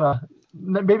 maybe not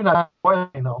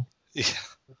volcano. Yeah.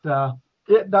 But,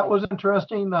 that was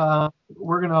interesting.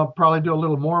 We're going to probably do a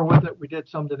little more with it. We did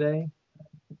some today.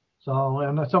 So,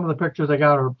 and some of the pictures I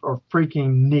got are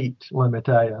freaking neat, let me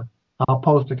tell you. I'll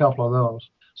post a couple of those.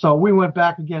 So we went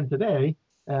back again today,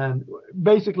 and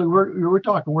basically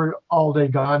we're all day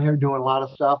gone here doing a lot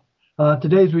of stuff.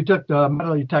 Today's we took the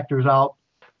metal detectors out.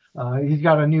 He's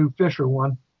got a new Fisher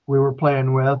one we were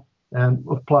playing with, and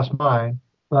plus mine.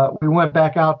 But we went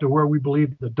back out to where we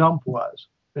believe the dump was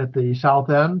at the south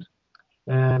end,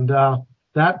 and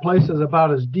that place is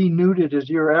about as denuded as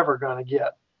you're ever going to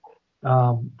get.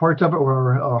 Parts of it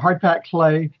were hard packed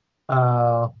clay,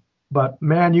 but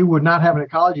man, you would not have an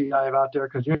ecology dive out there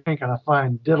because you ain't going to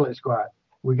find diddly squat.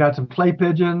 We got some clay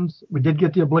pigeons. We did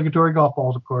get the obligatory golf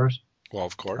balls, of course. Well,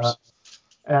 of course.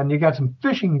 And you got some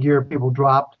fishing gear people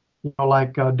dropped,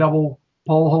 like double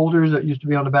pole holders that used to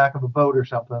be on the back of a boat or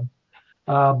something.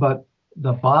 But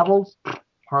the bottles,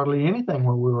 hardly anything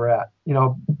where we were at.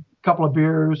 A couple of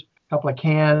beers, a couple of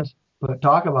cans, but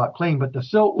talk about clean. But the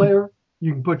silt layer,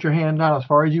 you can put your hand down as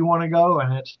far as you want to go,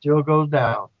 and it still goes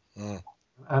down. Mm.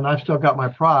 And I've still got my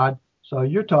prod, so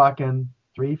you're talking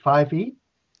 3-5 feet.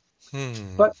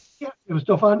 But yeah, it was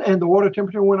still fun, and the water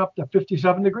temperature went up to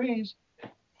 57 degrees. Wow.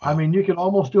 I mean, you could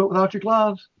almost do it without your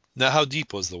gloves. Now, how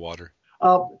deep was the water?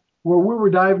 Where we were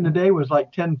diving today was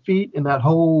like 10 feet in that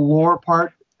whole lower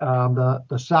part,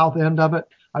 the south end of it.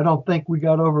 I don't think we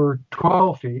got over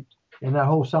 12 feet in that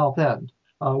whole south end.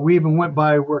 We even went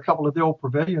by where a couple of the old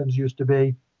pavilions used to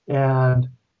be, and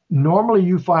normally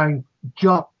you find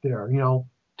junk there,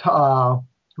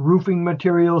 roofing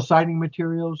materials, siding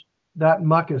materials. That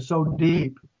muck is so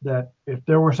deep that if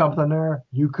there were something there,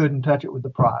 you couldn't touch it with the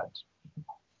prods.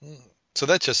 So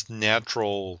that's just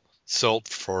natural silt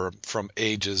from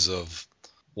ages of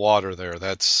water there.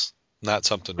 That's not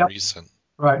something recent.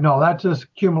 Right. No, that's just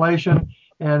accumulation.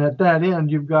 And at that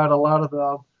end, you've got a lot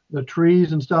of the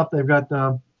trees and stuff. They've got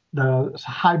the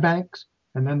high banks.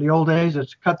 And in the old days,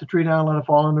 it's cut the tree down, let it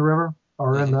fall in the river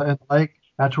or in the lake.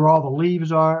 That's where all the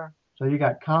leaves are. So you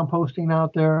got composting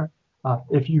out there.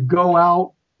 If you go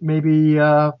out maybe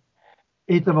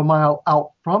eighth of a mile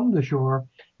out from the shore,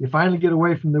 you finally get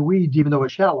away from the weeds, even though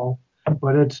it's shallow,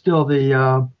 but it's still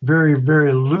the very,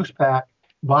 very loose pack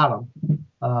bottom.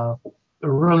 There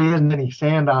really isn't any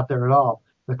sand out there at all.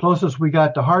 The closest we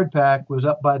got to hard pack was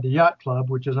up by the yacht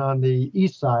club, which is on the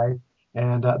east side,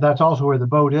 and that's also where the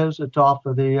boat is. It's off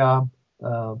of the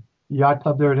yacht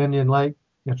club there at Indian Lake.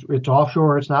 It's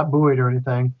offshore. It's not buoyed or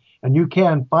anything, and you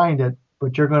can find it,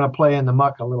 but you're going to play in the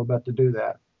muck a little bit to do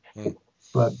that.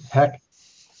 But heck,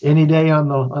 any day on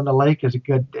the lake is a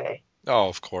good day. Oh,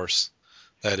 of course,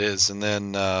 that is. And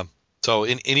then, so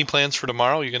any plans for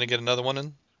tomorrow? You're going to get another one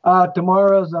in?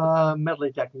 Tomorrow's metal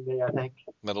detecting day, I think.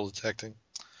 Metal detecting.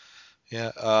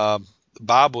 Yeah.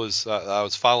 Bob was I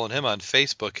was following him on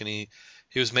Facebook, and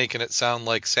he was making it sound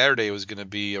like Saturday was going to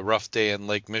be a rough day in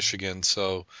Lake Michigan,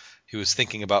 so he was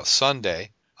thinking about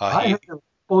Sunday. I heard it was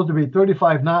supposed to be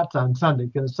 35 knots on Sunday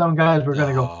because some guys were going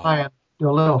to go flying, do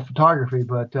a little photography,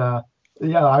 but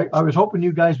yeah, I was hoping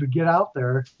you guys would get out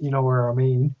there. You know where I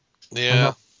mean.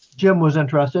 Yeah. Jim was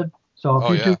interested,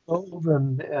 so if you two go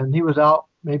and he was out,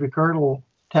 maybe Kurt will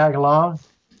tag along.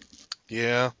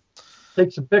 Yeah.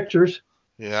 Take some pictures.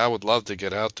 Yeah, I would love to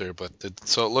get out there, but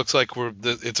so it looks like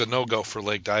it's a no-go for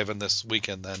lake diving this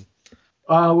weekend then.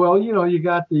 Well, you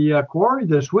got the quarry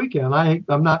this weekend.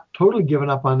 I'm not totally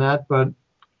giving up on that, but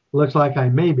looks like I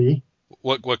may be.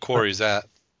 What quarry is that?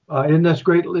 Isn't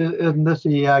this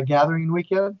the gathering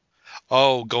weekend?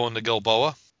 Oh, going to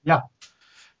Gilboa? Yeah.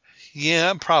 Yeah,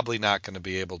 I'm probably not going to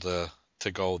be able to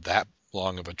go that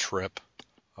long of a trip.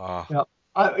 Yeah.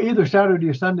 Either Saturday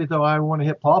or Sunday, though, I want to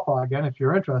hit Pawpaw again if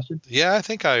you're interested. Yeah, I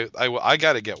think I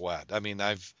got to get wet. I mean,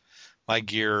 my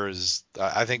gear is,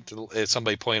 I think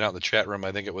somebody pointed out in the chat room,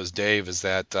 I think it was Dave, is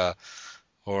that,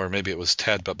 or maybe it was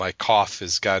Ted, but my cough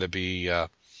has got to be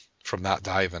from not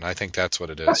diving. I think that's what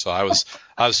it is. So I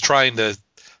was trying to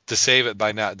to save it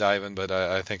by not diving, but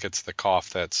I think it's the cough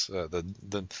that's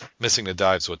the missing the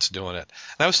dives what's doing it.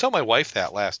 And I was telling my wife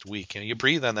that last week. You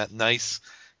breathe on that nice,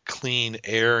 clean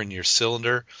air in your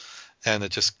cylinder, and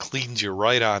it just cleans you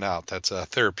right on out. That's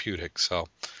therapeutic. So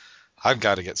I've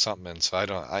got to get something in. So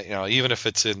even if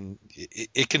it's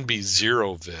it can be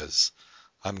zero viz.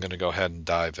 I'm going to go ahead and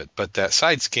dive it. But that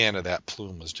side scan of that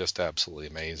plume was just absolutely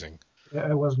amazing. Yeah,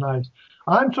 it was nice.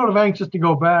 I'm sort of anxious to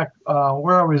go back.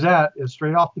 Where I was at is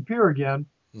straight off the pier again,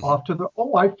 off to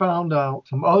I found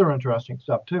some other interesting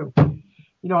stuff too.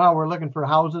 You know how we're looking for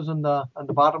houses on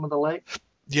the bottom of the lake?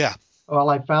 Yeah. Well,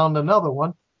 I found another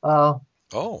one. Let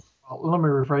me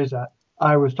rephrase that.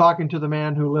 I was talking to the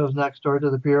man who lives next door to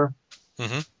the pier,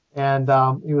 and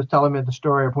he was telling me the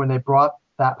story of when they brought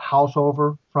that house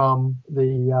over from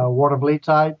the Water Bleat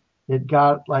side. It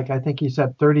got, I think he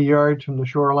said 30 yards from the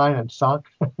shoreline and sunk.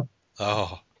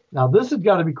 Oh. Now, this has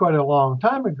got to be quite a long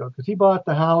time ago because he bought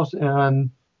the house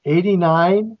in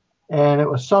 89, and it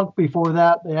was sunk before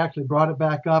that. They actually brought it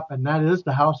back up, and that is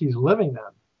the house he's living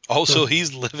in. Oh, so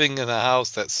he's living in a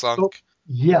house that sunk? So,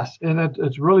 yes, and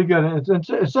it's really good.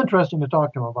 It's interesting to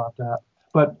talk to him about that.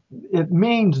 But it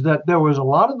means that there was a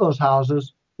lot of those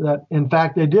houses that, in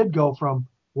fact, they did go from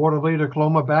Water Bleat or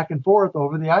Coloma back and forth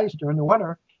over the ice during the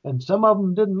winter, and some of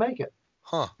them didn't make it.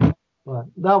 Huh. But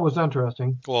that was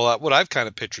interesting. Well, what I've kind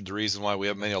of pictured the reason why we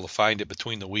haven't been able to find it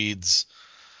between the weeds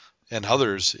and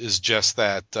others is just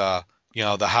that,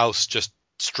 the house just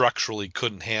structurally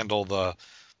couldn't handle the,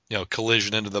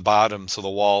 collision into the bottom. So the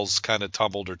walls kind of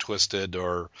tumbled or twisted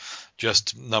or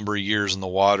just number of years in the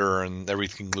water and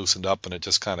everything loosened up and it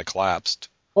just kind of collapsed.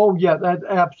 Oh, yeah, that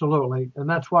absolutely. And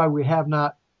that's why we have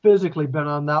not physically been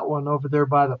on that one over there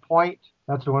by the point.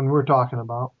 That's the one we're talking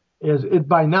about.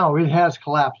 By now it has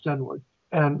collapsed inward.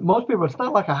 And most people, it's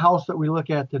not like a house that we look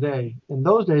at today. In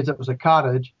those days, it was a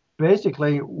cottage,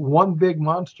 basically one big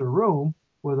monster room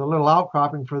with a little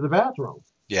outcropping for the bathroom.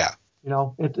 Yeah.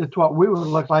 It's what we would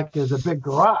look like as a big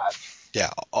garage. Yeah,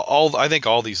 I think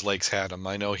all these lakes had them.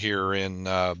 I know here in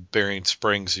Berrien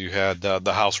Springs, you had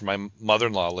the house where my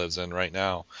mother-in-law lives in right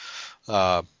now.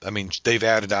 They've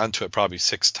added on to it probably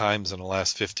 6 times in the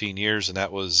last 15 years, and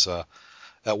that was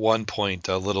at one point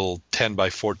a little 10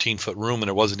 by 14 foot room, and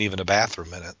there wasn't even a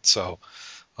bathroom in it. So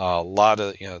a lot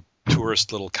of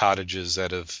tourist little cottages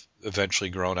that have eventually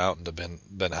grown out into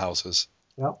been houses.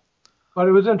 Yep. But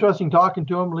it was interesting talking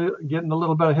to him, getting a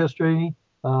little bit of history.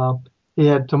 He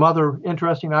had some other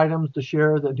interesting items to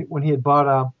share that when he had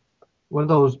bought one of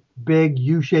those big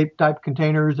U-shaped type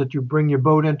containers that you bring your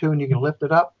boat into and you can lift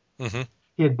it up. Mm-hmm.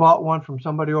 He had bought one from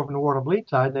somebody over in the Water Bleat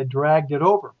side. They dragged it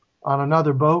over on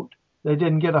another boat. They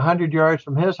didn't get 100 yards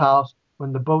from his house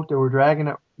when the boat they were dragging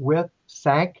it with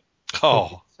sank.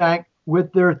 Oh. It sank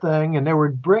with their thing, and they were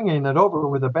bringing it over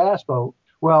with a bass boat.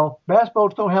 Well, bass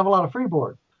boats don't have a lot of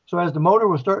freeboard. So as the motor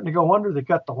was starting to go under, they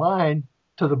cut the line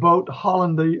to the boat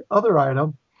hauling the other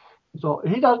item. So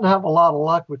he doesn't have a lot of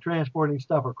luck with transporting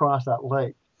stuff across that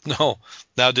lake. No.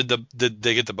 Now, did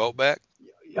they get the boat back?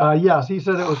 Yes. He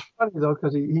said it was funny, though,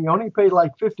 because he only paid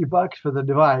like $50 for the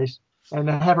device, and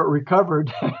to have it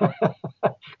recovered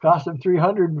cost him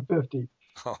 $350.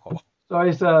 Oh. So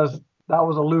he says that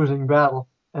was a losing battle.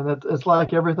 And it's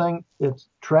like everything. It's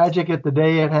tragic at the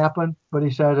day it happened, but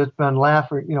he said it's been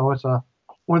laughing. It's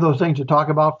one of those things you talk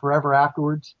about forever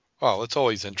afterwards. Well, it's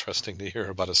always interesting to hear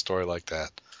about a story like that.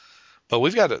 But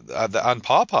we've got on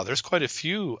Pawpaw, there's quite a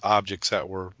few objects that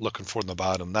we're looking for in the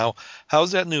bottom. Now,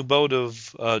 how's that new boat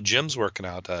of Jim's working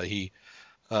out?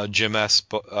 Jim S.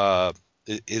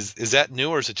 Is that new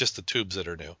or is it just the tubes that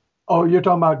are new? Oh, you're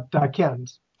talking about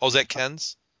Ken's. Oh, is that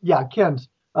Ken's? Yeah, Ken's.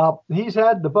 He's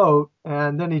had the boat,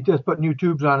 and then he just put new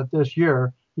tubes on it this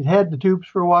year. He'd had the tubes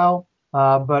for a while,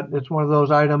 but it's one of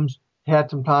those items. He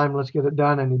had some time, let's get it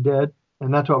done, and he did.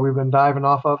 And that's what we've been diving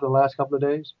off of the last couple of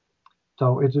days.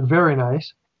 So it's very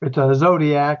nice. It's a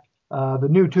Zodiac. The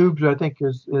new tubes, I think,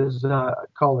 is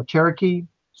called a Cherokee.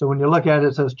 So when you look at it,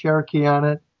 it says Cherokee on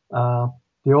it.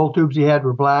 The old tubes he had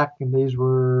were black, and these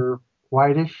were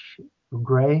whitish,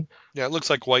 gray. Yeah, it looks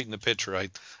like white in the picture. I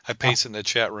pasted in the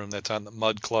chat room. That's on the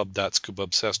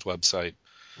mudclub.scuba-obsessed website.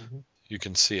 Mm-hmm. You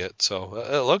can see it. So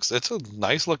it's a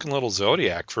nice looking little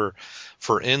Zodiac for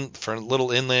a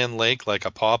little inland lake like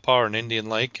a Pawpaw or an Indian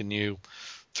Lake, and you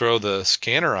throw the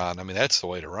scanner on. I mean, that's the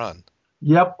way to run.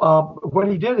 Yep. What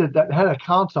he did is that had a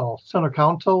center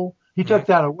console. He took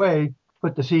that away,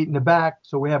 put the seat in the back,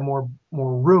 so we have more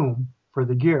room for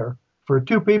the gear. For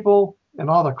 2 people and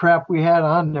all the crap we had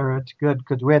on there, it's good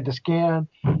because we had to scan,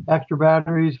 extra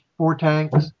batteries, 4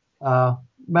 tanks,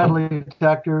 metal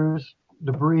detectors,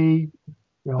 debris,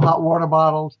 hot water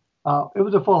bottles. It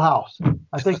was a full house.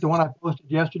 I think the one I posted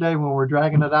yesterday when we were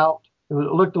dragging it out, it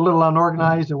looked a little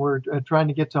unorganized, and we're trying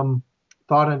to get some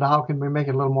thought into how can we make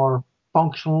it a little more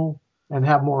functional and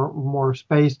have more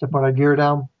space to put our gear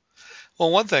down.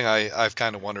 Well, one thing I've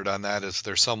kind of wondered on that is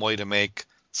there's some way to make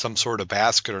some sort of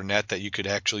basket or net that you could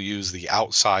actually use the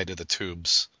outside of the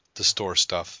tubes to store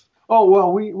stuff. Oh,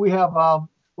 well, we have, well,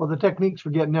 the techniques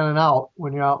for getting in and out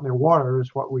when you're out in the water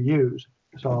is what we use.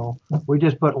 So we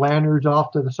just put lanyards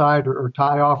off to the side or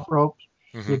tie off ropes.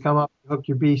 Mm-hmm. You come up, hook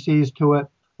your BCs to it.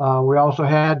 We also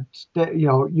had,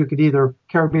 you could either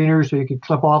carabiners so you could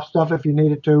clip off stuff if you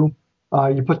needed to.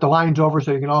 You put the lines over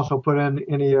so you can also put in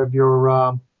any of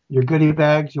your goodie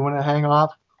bags you want to hang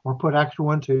off or put extra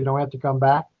ones so you don't have to come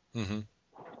back. Mm-hmm.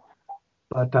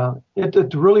 But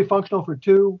it's really functional for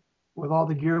two with all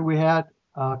the gear we had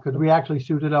because we actually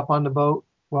suited up on the boat.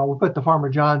 Well, we put the Farmer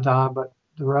John's on, but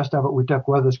the rest of it we took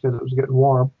with us because it was getting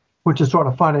warm, which is sort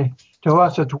of funny. To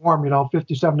us, it's warm,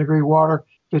 57-degree water,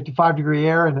 55-degree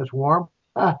air, and it's warm.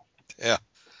 Yeah.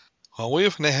 Well, we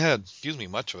haven't had,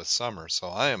 much of a summer,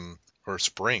 or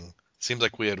spring. Seems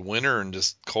like we had winter and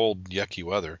just cold, yucky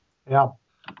weather. Yeah.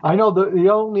 I know the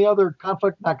only other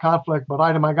not conflict, but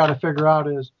item I got to figure out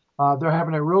is they're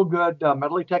having a real good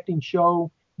metal detecting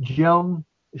gym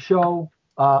show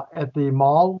at the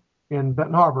mall in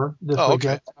Benton Harbor this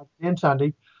weekend and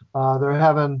Sunday. They're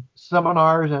having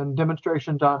seminars and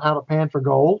demonstrations on how to pan for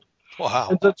gold. Wow.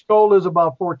 And since gold is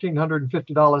about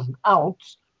 $1,450 an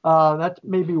ounce, that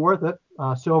may be worth it.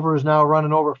 Silver is now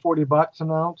running over $40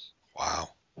 an ounce. Wow.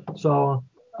 So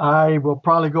I will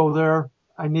probably go there.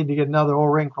 I need to get another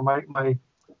O-ring for my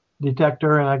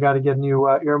detector, and I got to get new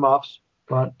earmuffs.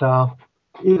 But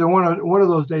either one of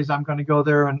those days, I'm going to go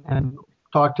there and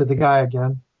talk to the guy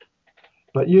again.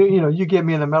 But you get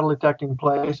me in a metal detecting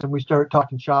place, and we start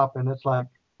talking shop, and it's like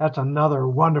that's another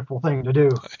wonderful thing to do.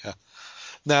 Yeah.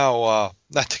 Now,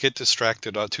 not to get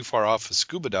distracted too far off of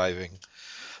scuba diving,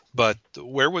 but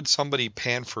where would somebody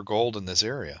pan for gold in this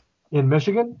area? In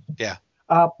Michigan? Yeah.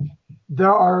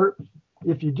 There are,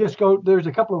 if you just go, there's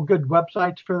a couple of good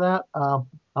websites for that.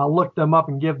 I'll look them up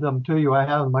and give them to you. I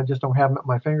have them. I just don't have them at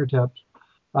my fingertips.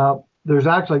 There's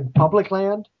actually public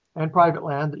land and private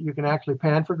land that you can actually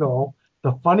pan for gold.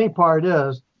 The funny part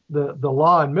is the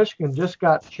law in Michigan just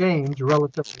got changed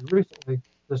relatively recently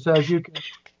that says you can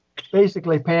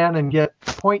basically pan and get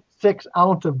 0.6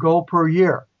 ounce of gold per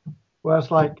year. Well,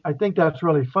 it's like, I think that's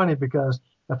really funny because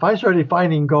if I started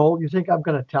finding gold, you think I'm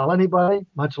going to tell anybody,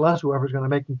 much less whoever's going to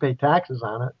make me pay taxes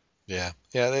on it. Yeah.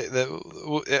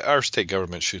 Our state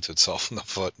government shoots itself in the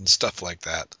foot and stuff like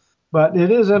that. But it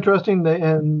is interesting,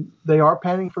 and they are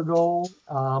panning for gold,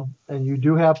 and you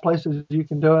do have places you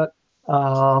can do it.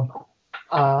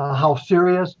 How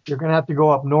serious? You're going to have to go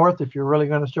up north if you're really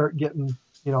going to start getting,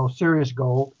 serious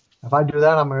gold. If I do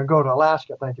that, I'm going to go to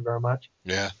Alaska. Thank you very much.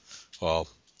 Yeah. Well,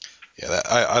 yeah,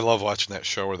 I love watching that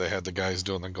show where they had the guys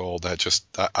doing the gold. That just,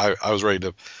 I was ready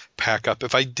to pack up.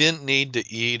 If I didn't need to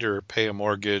eat or pay a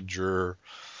mortgage or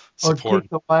support. Or keep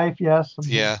the wife, yes.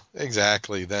 Yeah,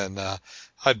 exactly. Then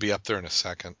I'd be up there in a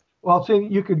second. Well, see,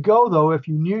 you could go, though, if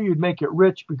you knew you'd make it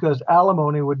rich because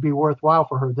alimony would be worthwhile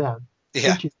for her then.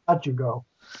 Yeah. She'd let you go.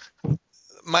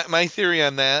 My theory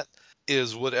on that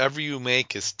is whatever you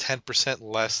make is 10%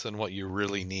 less than what you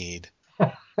really need.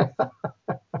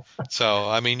 So,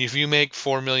 I mean, if you make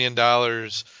 $4 million,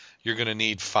 you're going to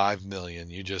need $5 million.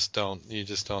 You just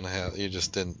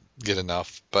didn't get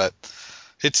enough, but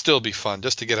it'd still be fun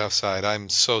just to get outside. I'm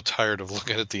so tired of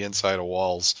looking at the inside of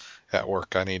walls at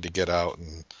work. I need to get out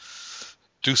and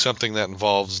do something that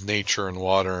involves nature and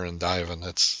water and diving.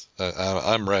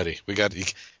 I'm ready. You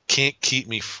can't keep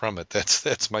me from it.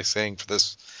 That's my saying for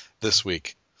this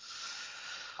week.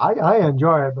 I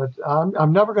enjoy it, but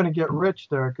I'm never going to get rich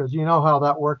there because you know how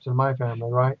that works in my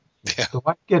family, right? Yeah. The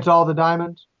wife gets all the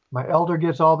diamonds, my elder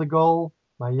gets all the gold,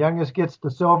 my youngest gets the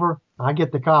silver, and I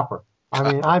get the copper.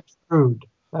 I mean, I'm screwed.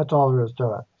 That's all there is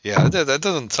to it. Yeah, that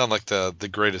doesn't sound like the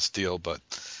greatest deal, but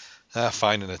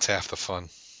finding it's half the fun.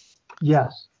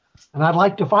 Yes, and I'd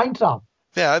like to find some.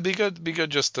 Yeah, it'd be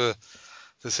good just to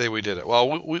say we did it.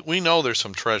 Well, we know there's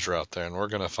some treasure out there, and we're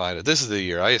gonna find it. This is the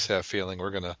year. I just have a feeling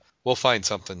we'll find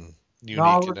something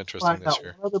unique and interesting this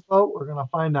year. Another boat. We're gonna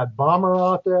find that bomber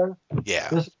out there. Yeah.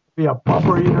 This will be a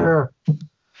bumper eater.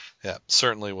 Yeah,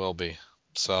 certainly will be.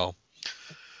 So,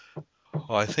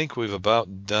 well, I think we've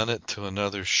about done it to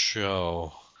another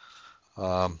show.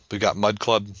 We got Mud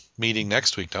Club meeting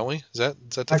next week, don't we? Is that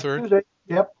the Next third? Tuesday.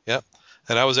 Yep. Yep.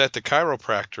 And I was at the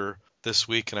chiropractor this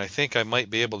week, and I think I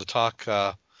might be able to talk.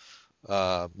 Well,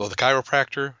 the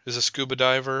chiropractor is a scuba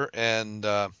diver, and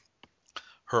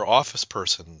her office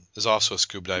person is also a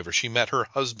scuba diver. She met her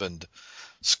husband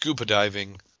scuba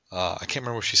diving. I can't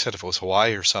remember what she said, if it was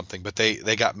Hawaii or something, but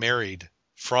they got married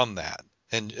from that.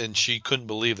 And she couldn't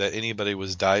believe that anybody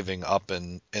was diving up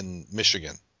in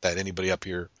Michigan, that anybody up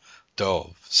here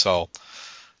dove. So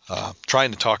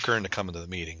trying to talk her into coming to the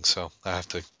meeting. So I have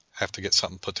to get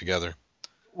something put together.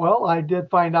 Well, I did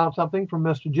find out something from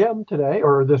Mr. Jim today,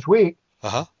 or this week,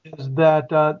 is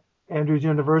that Andrews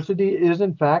University is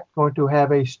in fact going to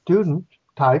have a student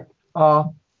type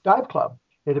dive club.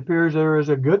 It appears there is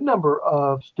a good number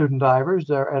of student divers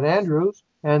there at Andrews,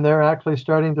 and they're actually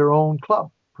starting their own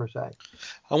club, per se.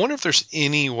 I wonder if there's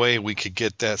any way we could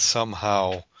get that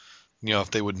somehow, if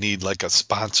they would need like a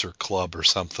sponsor club or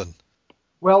something.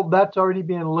 Well, that's already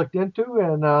being looked into,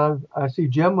 and I see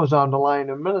Jim was on the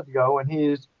line a minute ago, and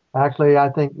he's actually, I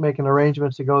think, making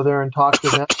arrangements to go there and talk to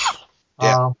them.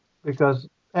 Yeah. Because,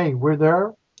 hey, we're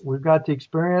there. We've got the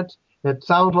experience. It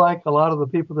sounds like a lot of the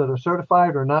people that are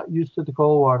certified are not used to the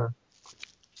cold water.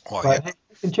 Well, but hey,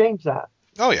 we can change that.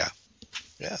 Oh, yeah.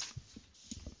 Yeah.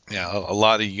 Yeah, a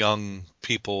lot of young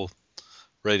people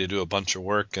ready to do a bunch of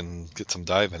work and get some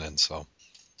diving in, so.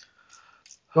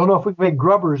 Don't know if we can make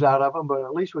grubbers out of them, but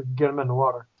at least we can get them in the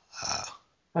water.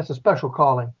 That's a special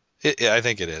calling. I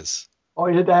think it is. Oh,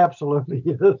 it absolutely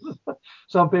is.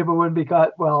 Some people would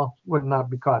not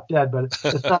be caught dead, but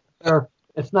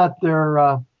it's not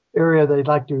their area they'd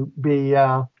like to be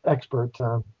experts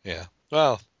on. Yeah.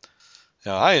 Well,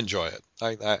 I enjoy it.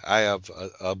 I have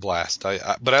a blast.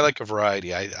 But I like a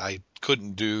variety. I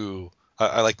couldn't do.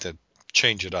 I like to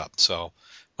change it up. So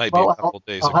might be a couple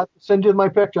days. I'll have to send you my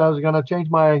picture. I was going to change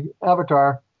my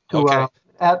avatar to an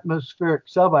atmospheric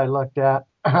sub I looked at,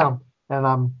 and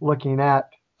I'm looking at.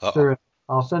 Sure,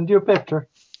 I'll send you a picture.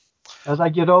 As I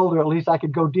get older, at least I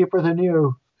could go deeper than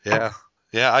you. Yeah.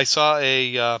 I saw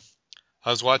I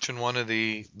was watching one of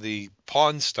the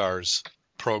Pawn Stars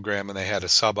program, and they had a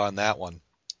sub on that one.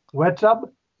 Wet sub?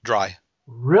 Dry.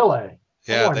 Really?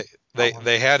 Yeah,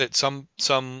 they had it.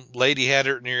 Some lady had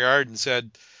it in her yard and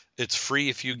said it's free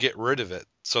if you get rid of it.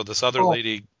 So this other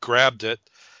lady grabbed it,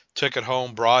 took it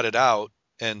home, brought it out,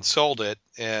 and sold it.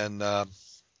 And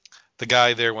the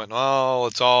guy there went, "Oh,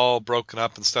 it's all broken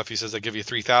up and stuff." He says, "I give you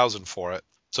 $3,000 for it."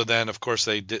 So then, of course,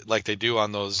 they did like they do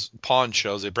on those pawn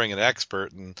shows. They bring an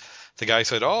expert, and the guy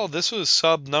said, "Oh, this was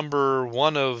sub number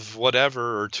 1 of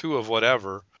whatever or 2 of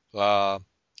whatever."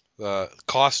 The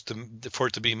cost for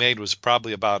it to be made was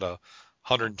probably about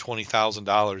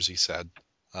 $120,000. He said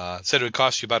it would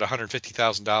cost you about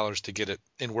 $150,000 to get it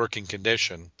in working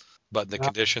condition, but the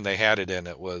condition they had it in,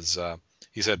 it was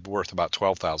he said worth about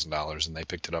 $12,000, and they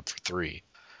picked it up for $3,000.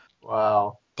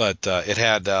 Wow! But it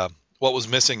had what was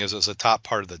missing is the top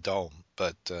part of the dome.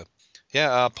 But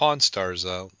Pawn Stars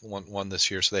won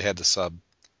this year, so they had to sub.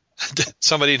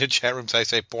 Somebody in the chat room says, I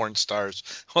say porn stars.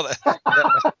 Well,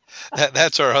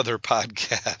 that's our other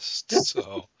podcast.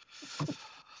 So,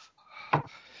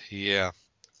 yeah.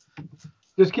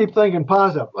 Just keep thinking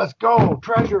positive. Let's go,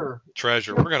 treasure.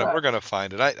 We're gonna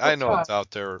find it. I know it's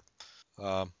out there.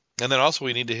 And then also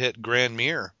we need to hit Grand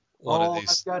Mere. Of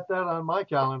these. I've got that on my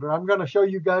calendar. I'm going to show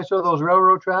you guys those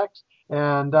railroad tracks,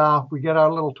 and we get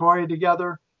our little toy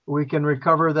together. We can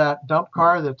recover that dump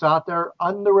car that's out there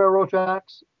on the railroad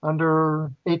tracks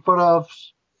under 8 foot of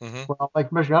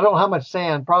Lake Michigan. I don't know how much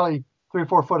sand, probably 3 or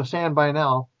 4 foot of sand by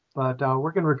now, but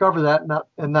we're going to recover that.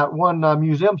 And that one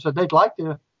museum said they'd like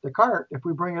the cart if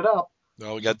we bring it up.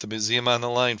 Well, we got the museum on the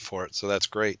line for it, so that's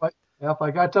great. But, if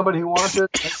I got somebody who wants it,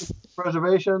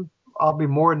 preservation, I'll be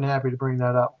more than happy to bring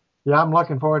that up. Yeah, I'm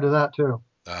looking forward to that too.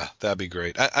 That'd be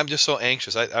great. I'm just so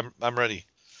anxious. I'm ready.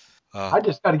 I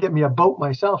just got to get me a boat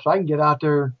myself so I can get out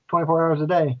there 24 hours a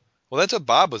day. Well, that's what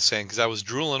Bob was saying, because I was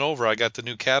drooling over. I got the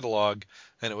new catalog,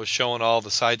 and it was showing all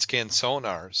the side scan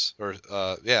sonars,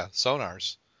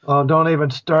 sonars. Oh, don't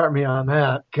even start me on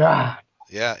that. God.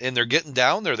 Yeah, and they're getting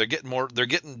down there. They're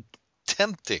getting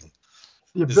tempting.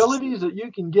 The abilities that you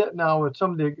can get now with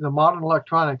some of the modern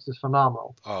electronics is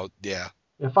phenomenal. Oh, yeah.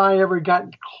 If I ever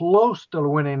got close to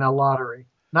winning a lottery,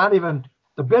 not even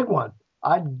the big one,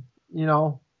 I'd,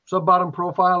 sub-bottom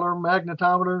profiler,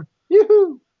 magnetometer,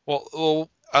 yoo-hoo! Well,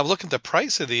 I'm looking at the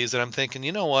price of these, and I'm thinking,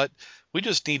 you know what? We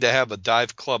just need to have a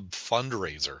dive club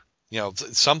fundraiser.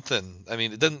 Something. I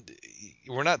mean,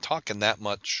 we're not talking that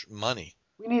much money.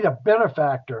 We need a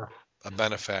benefactor. A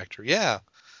benefactor, yeah.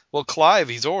 Well, Clive,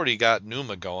 he's already got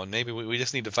Numa going. Maybe we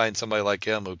just need to find somebody like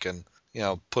him who can,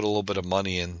 put a little bit of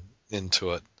money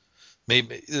into it.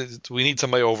 Maybe we need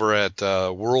somebody over at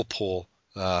Whirlpool.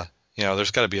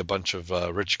 There's got to be a bunch of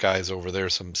rich guys over there,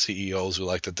 some CEOs who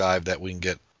like to dive that we can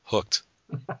get hooked.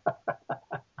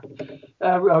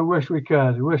 I wish we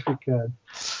could.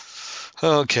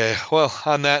 Okay. Well,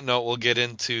 on that note, we'll get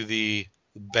into the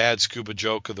bad scuba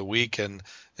joke of the week, and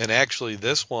actually,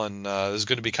 this one is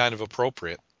going to be kind of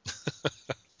appropriate.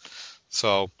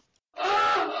 So,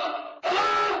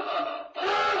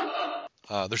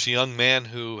 there's a young man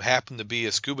who happened to be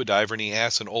a scuba diver, and he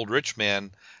asked an old rich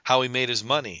man how he made his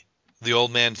money. The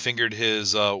old man fingered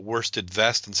his worsted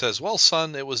vest and says, "Well,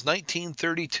 son, it was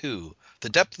 1932, the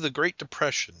depth of the Great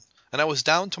Depression, and I was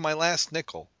down to my last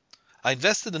nickel. I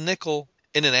invested a nickel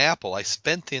in an apple. I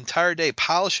spent the entire day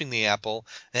polishing the apple,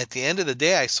 and at the end of the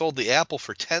day, I sold the apple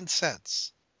for 10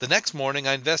 cents. The next morning,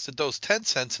 I invested those 10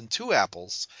 cents in 2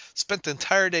 apples, spent the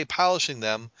entire day polishing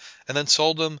them, and then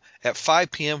sold them at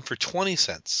 5 p.m. for 20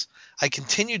 cents. I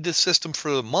continued this system for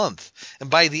a month,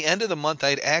 and by the end of the month, I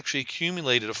had actually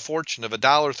accumulated a fortune of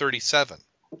 $1.37.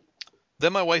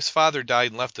 Then my wife's father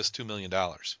died and left us $2 million.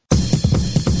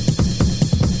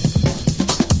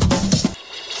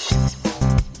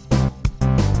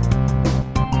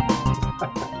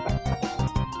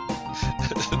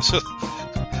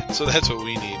 So that's what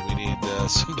we need. We need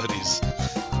somebody's...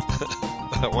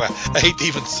 Well, I hate to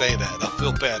even say that. I'll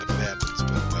feel bad if it happens.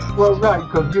 But, well, right,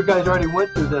 because you guys already went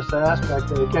through this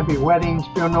aspect. It can't be weddings,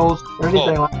 funerals, or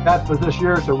anything like that for this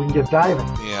year, so we can get diving.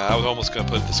 Yeah, I was almost going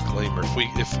to put a disclaimer.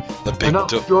 If the big...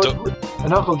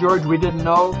 And Uncle George, we didn't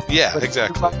know. Yeah,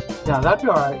 exactly. Yeah, that'd be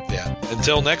all right. Yeah.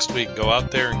 Until next week, go out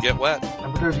there and get wet.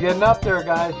 Temperature's getting up there,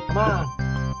 guys. Come on.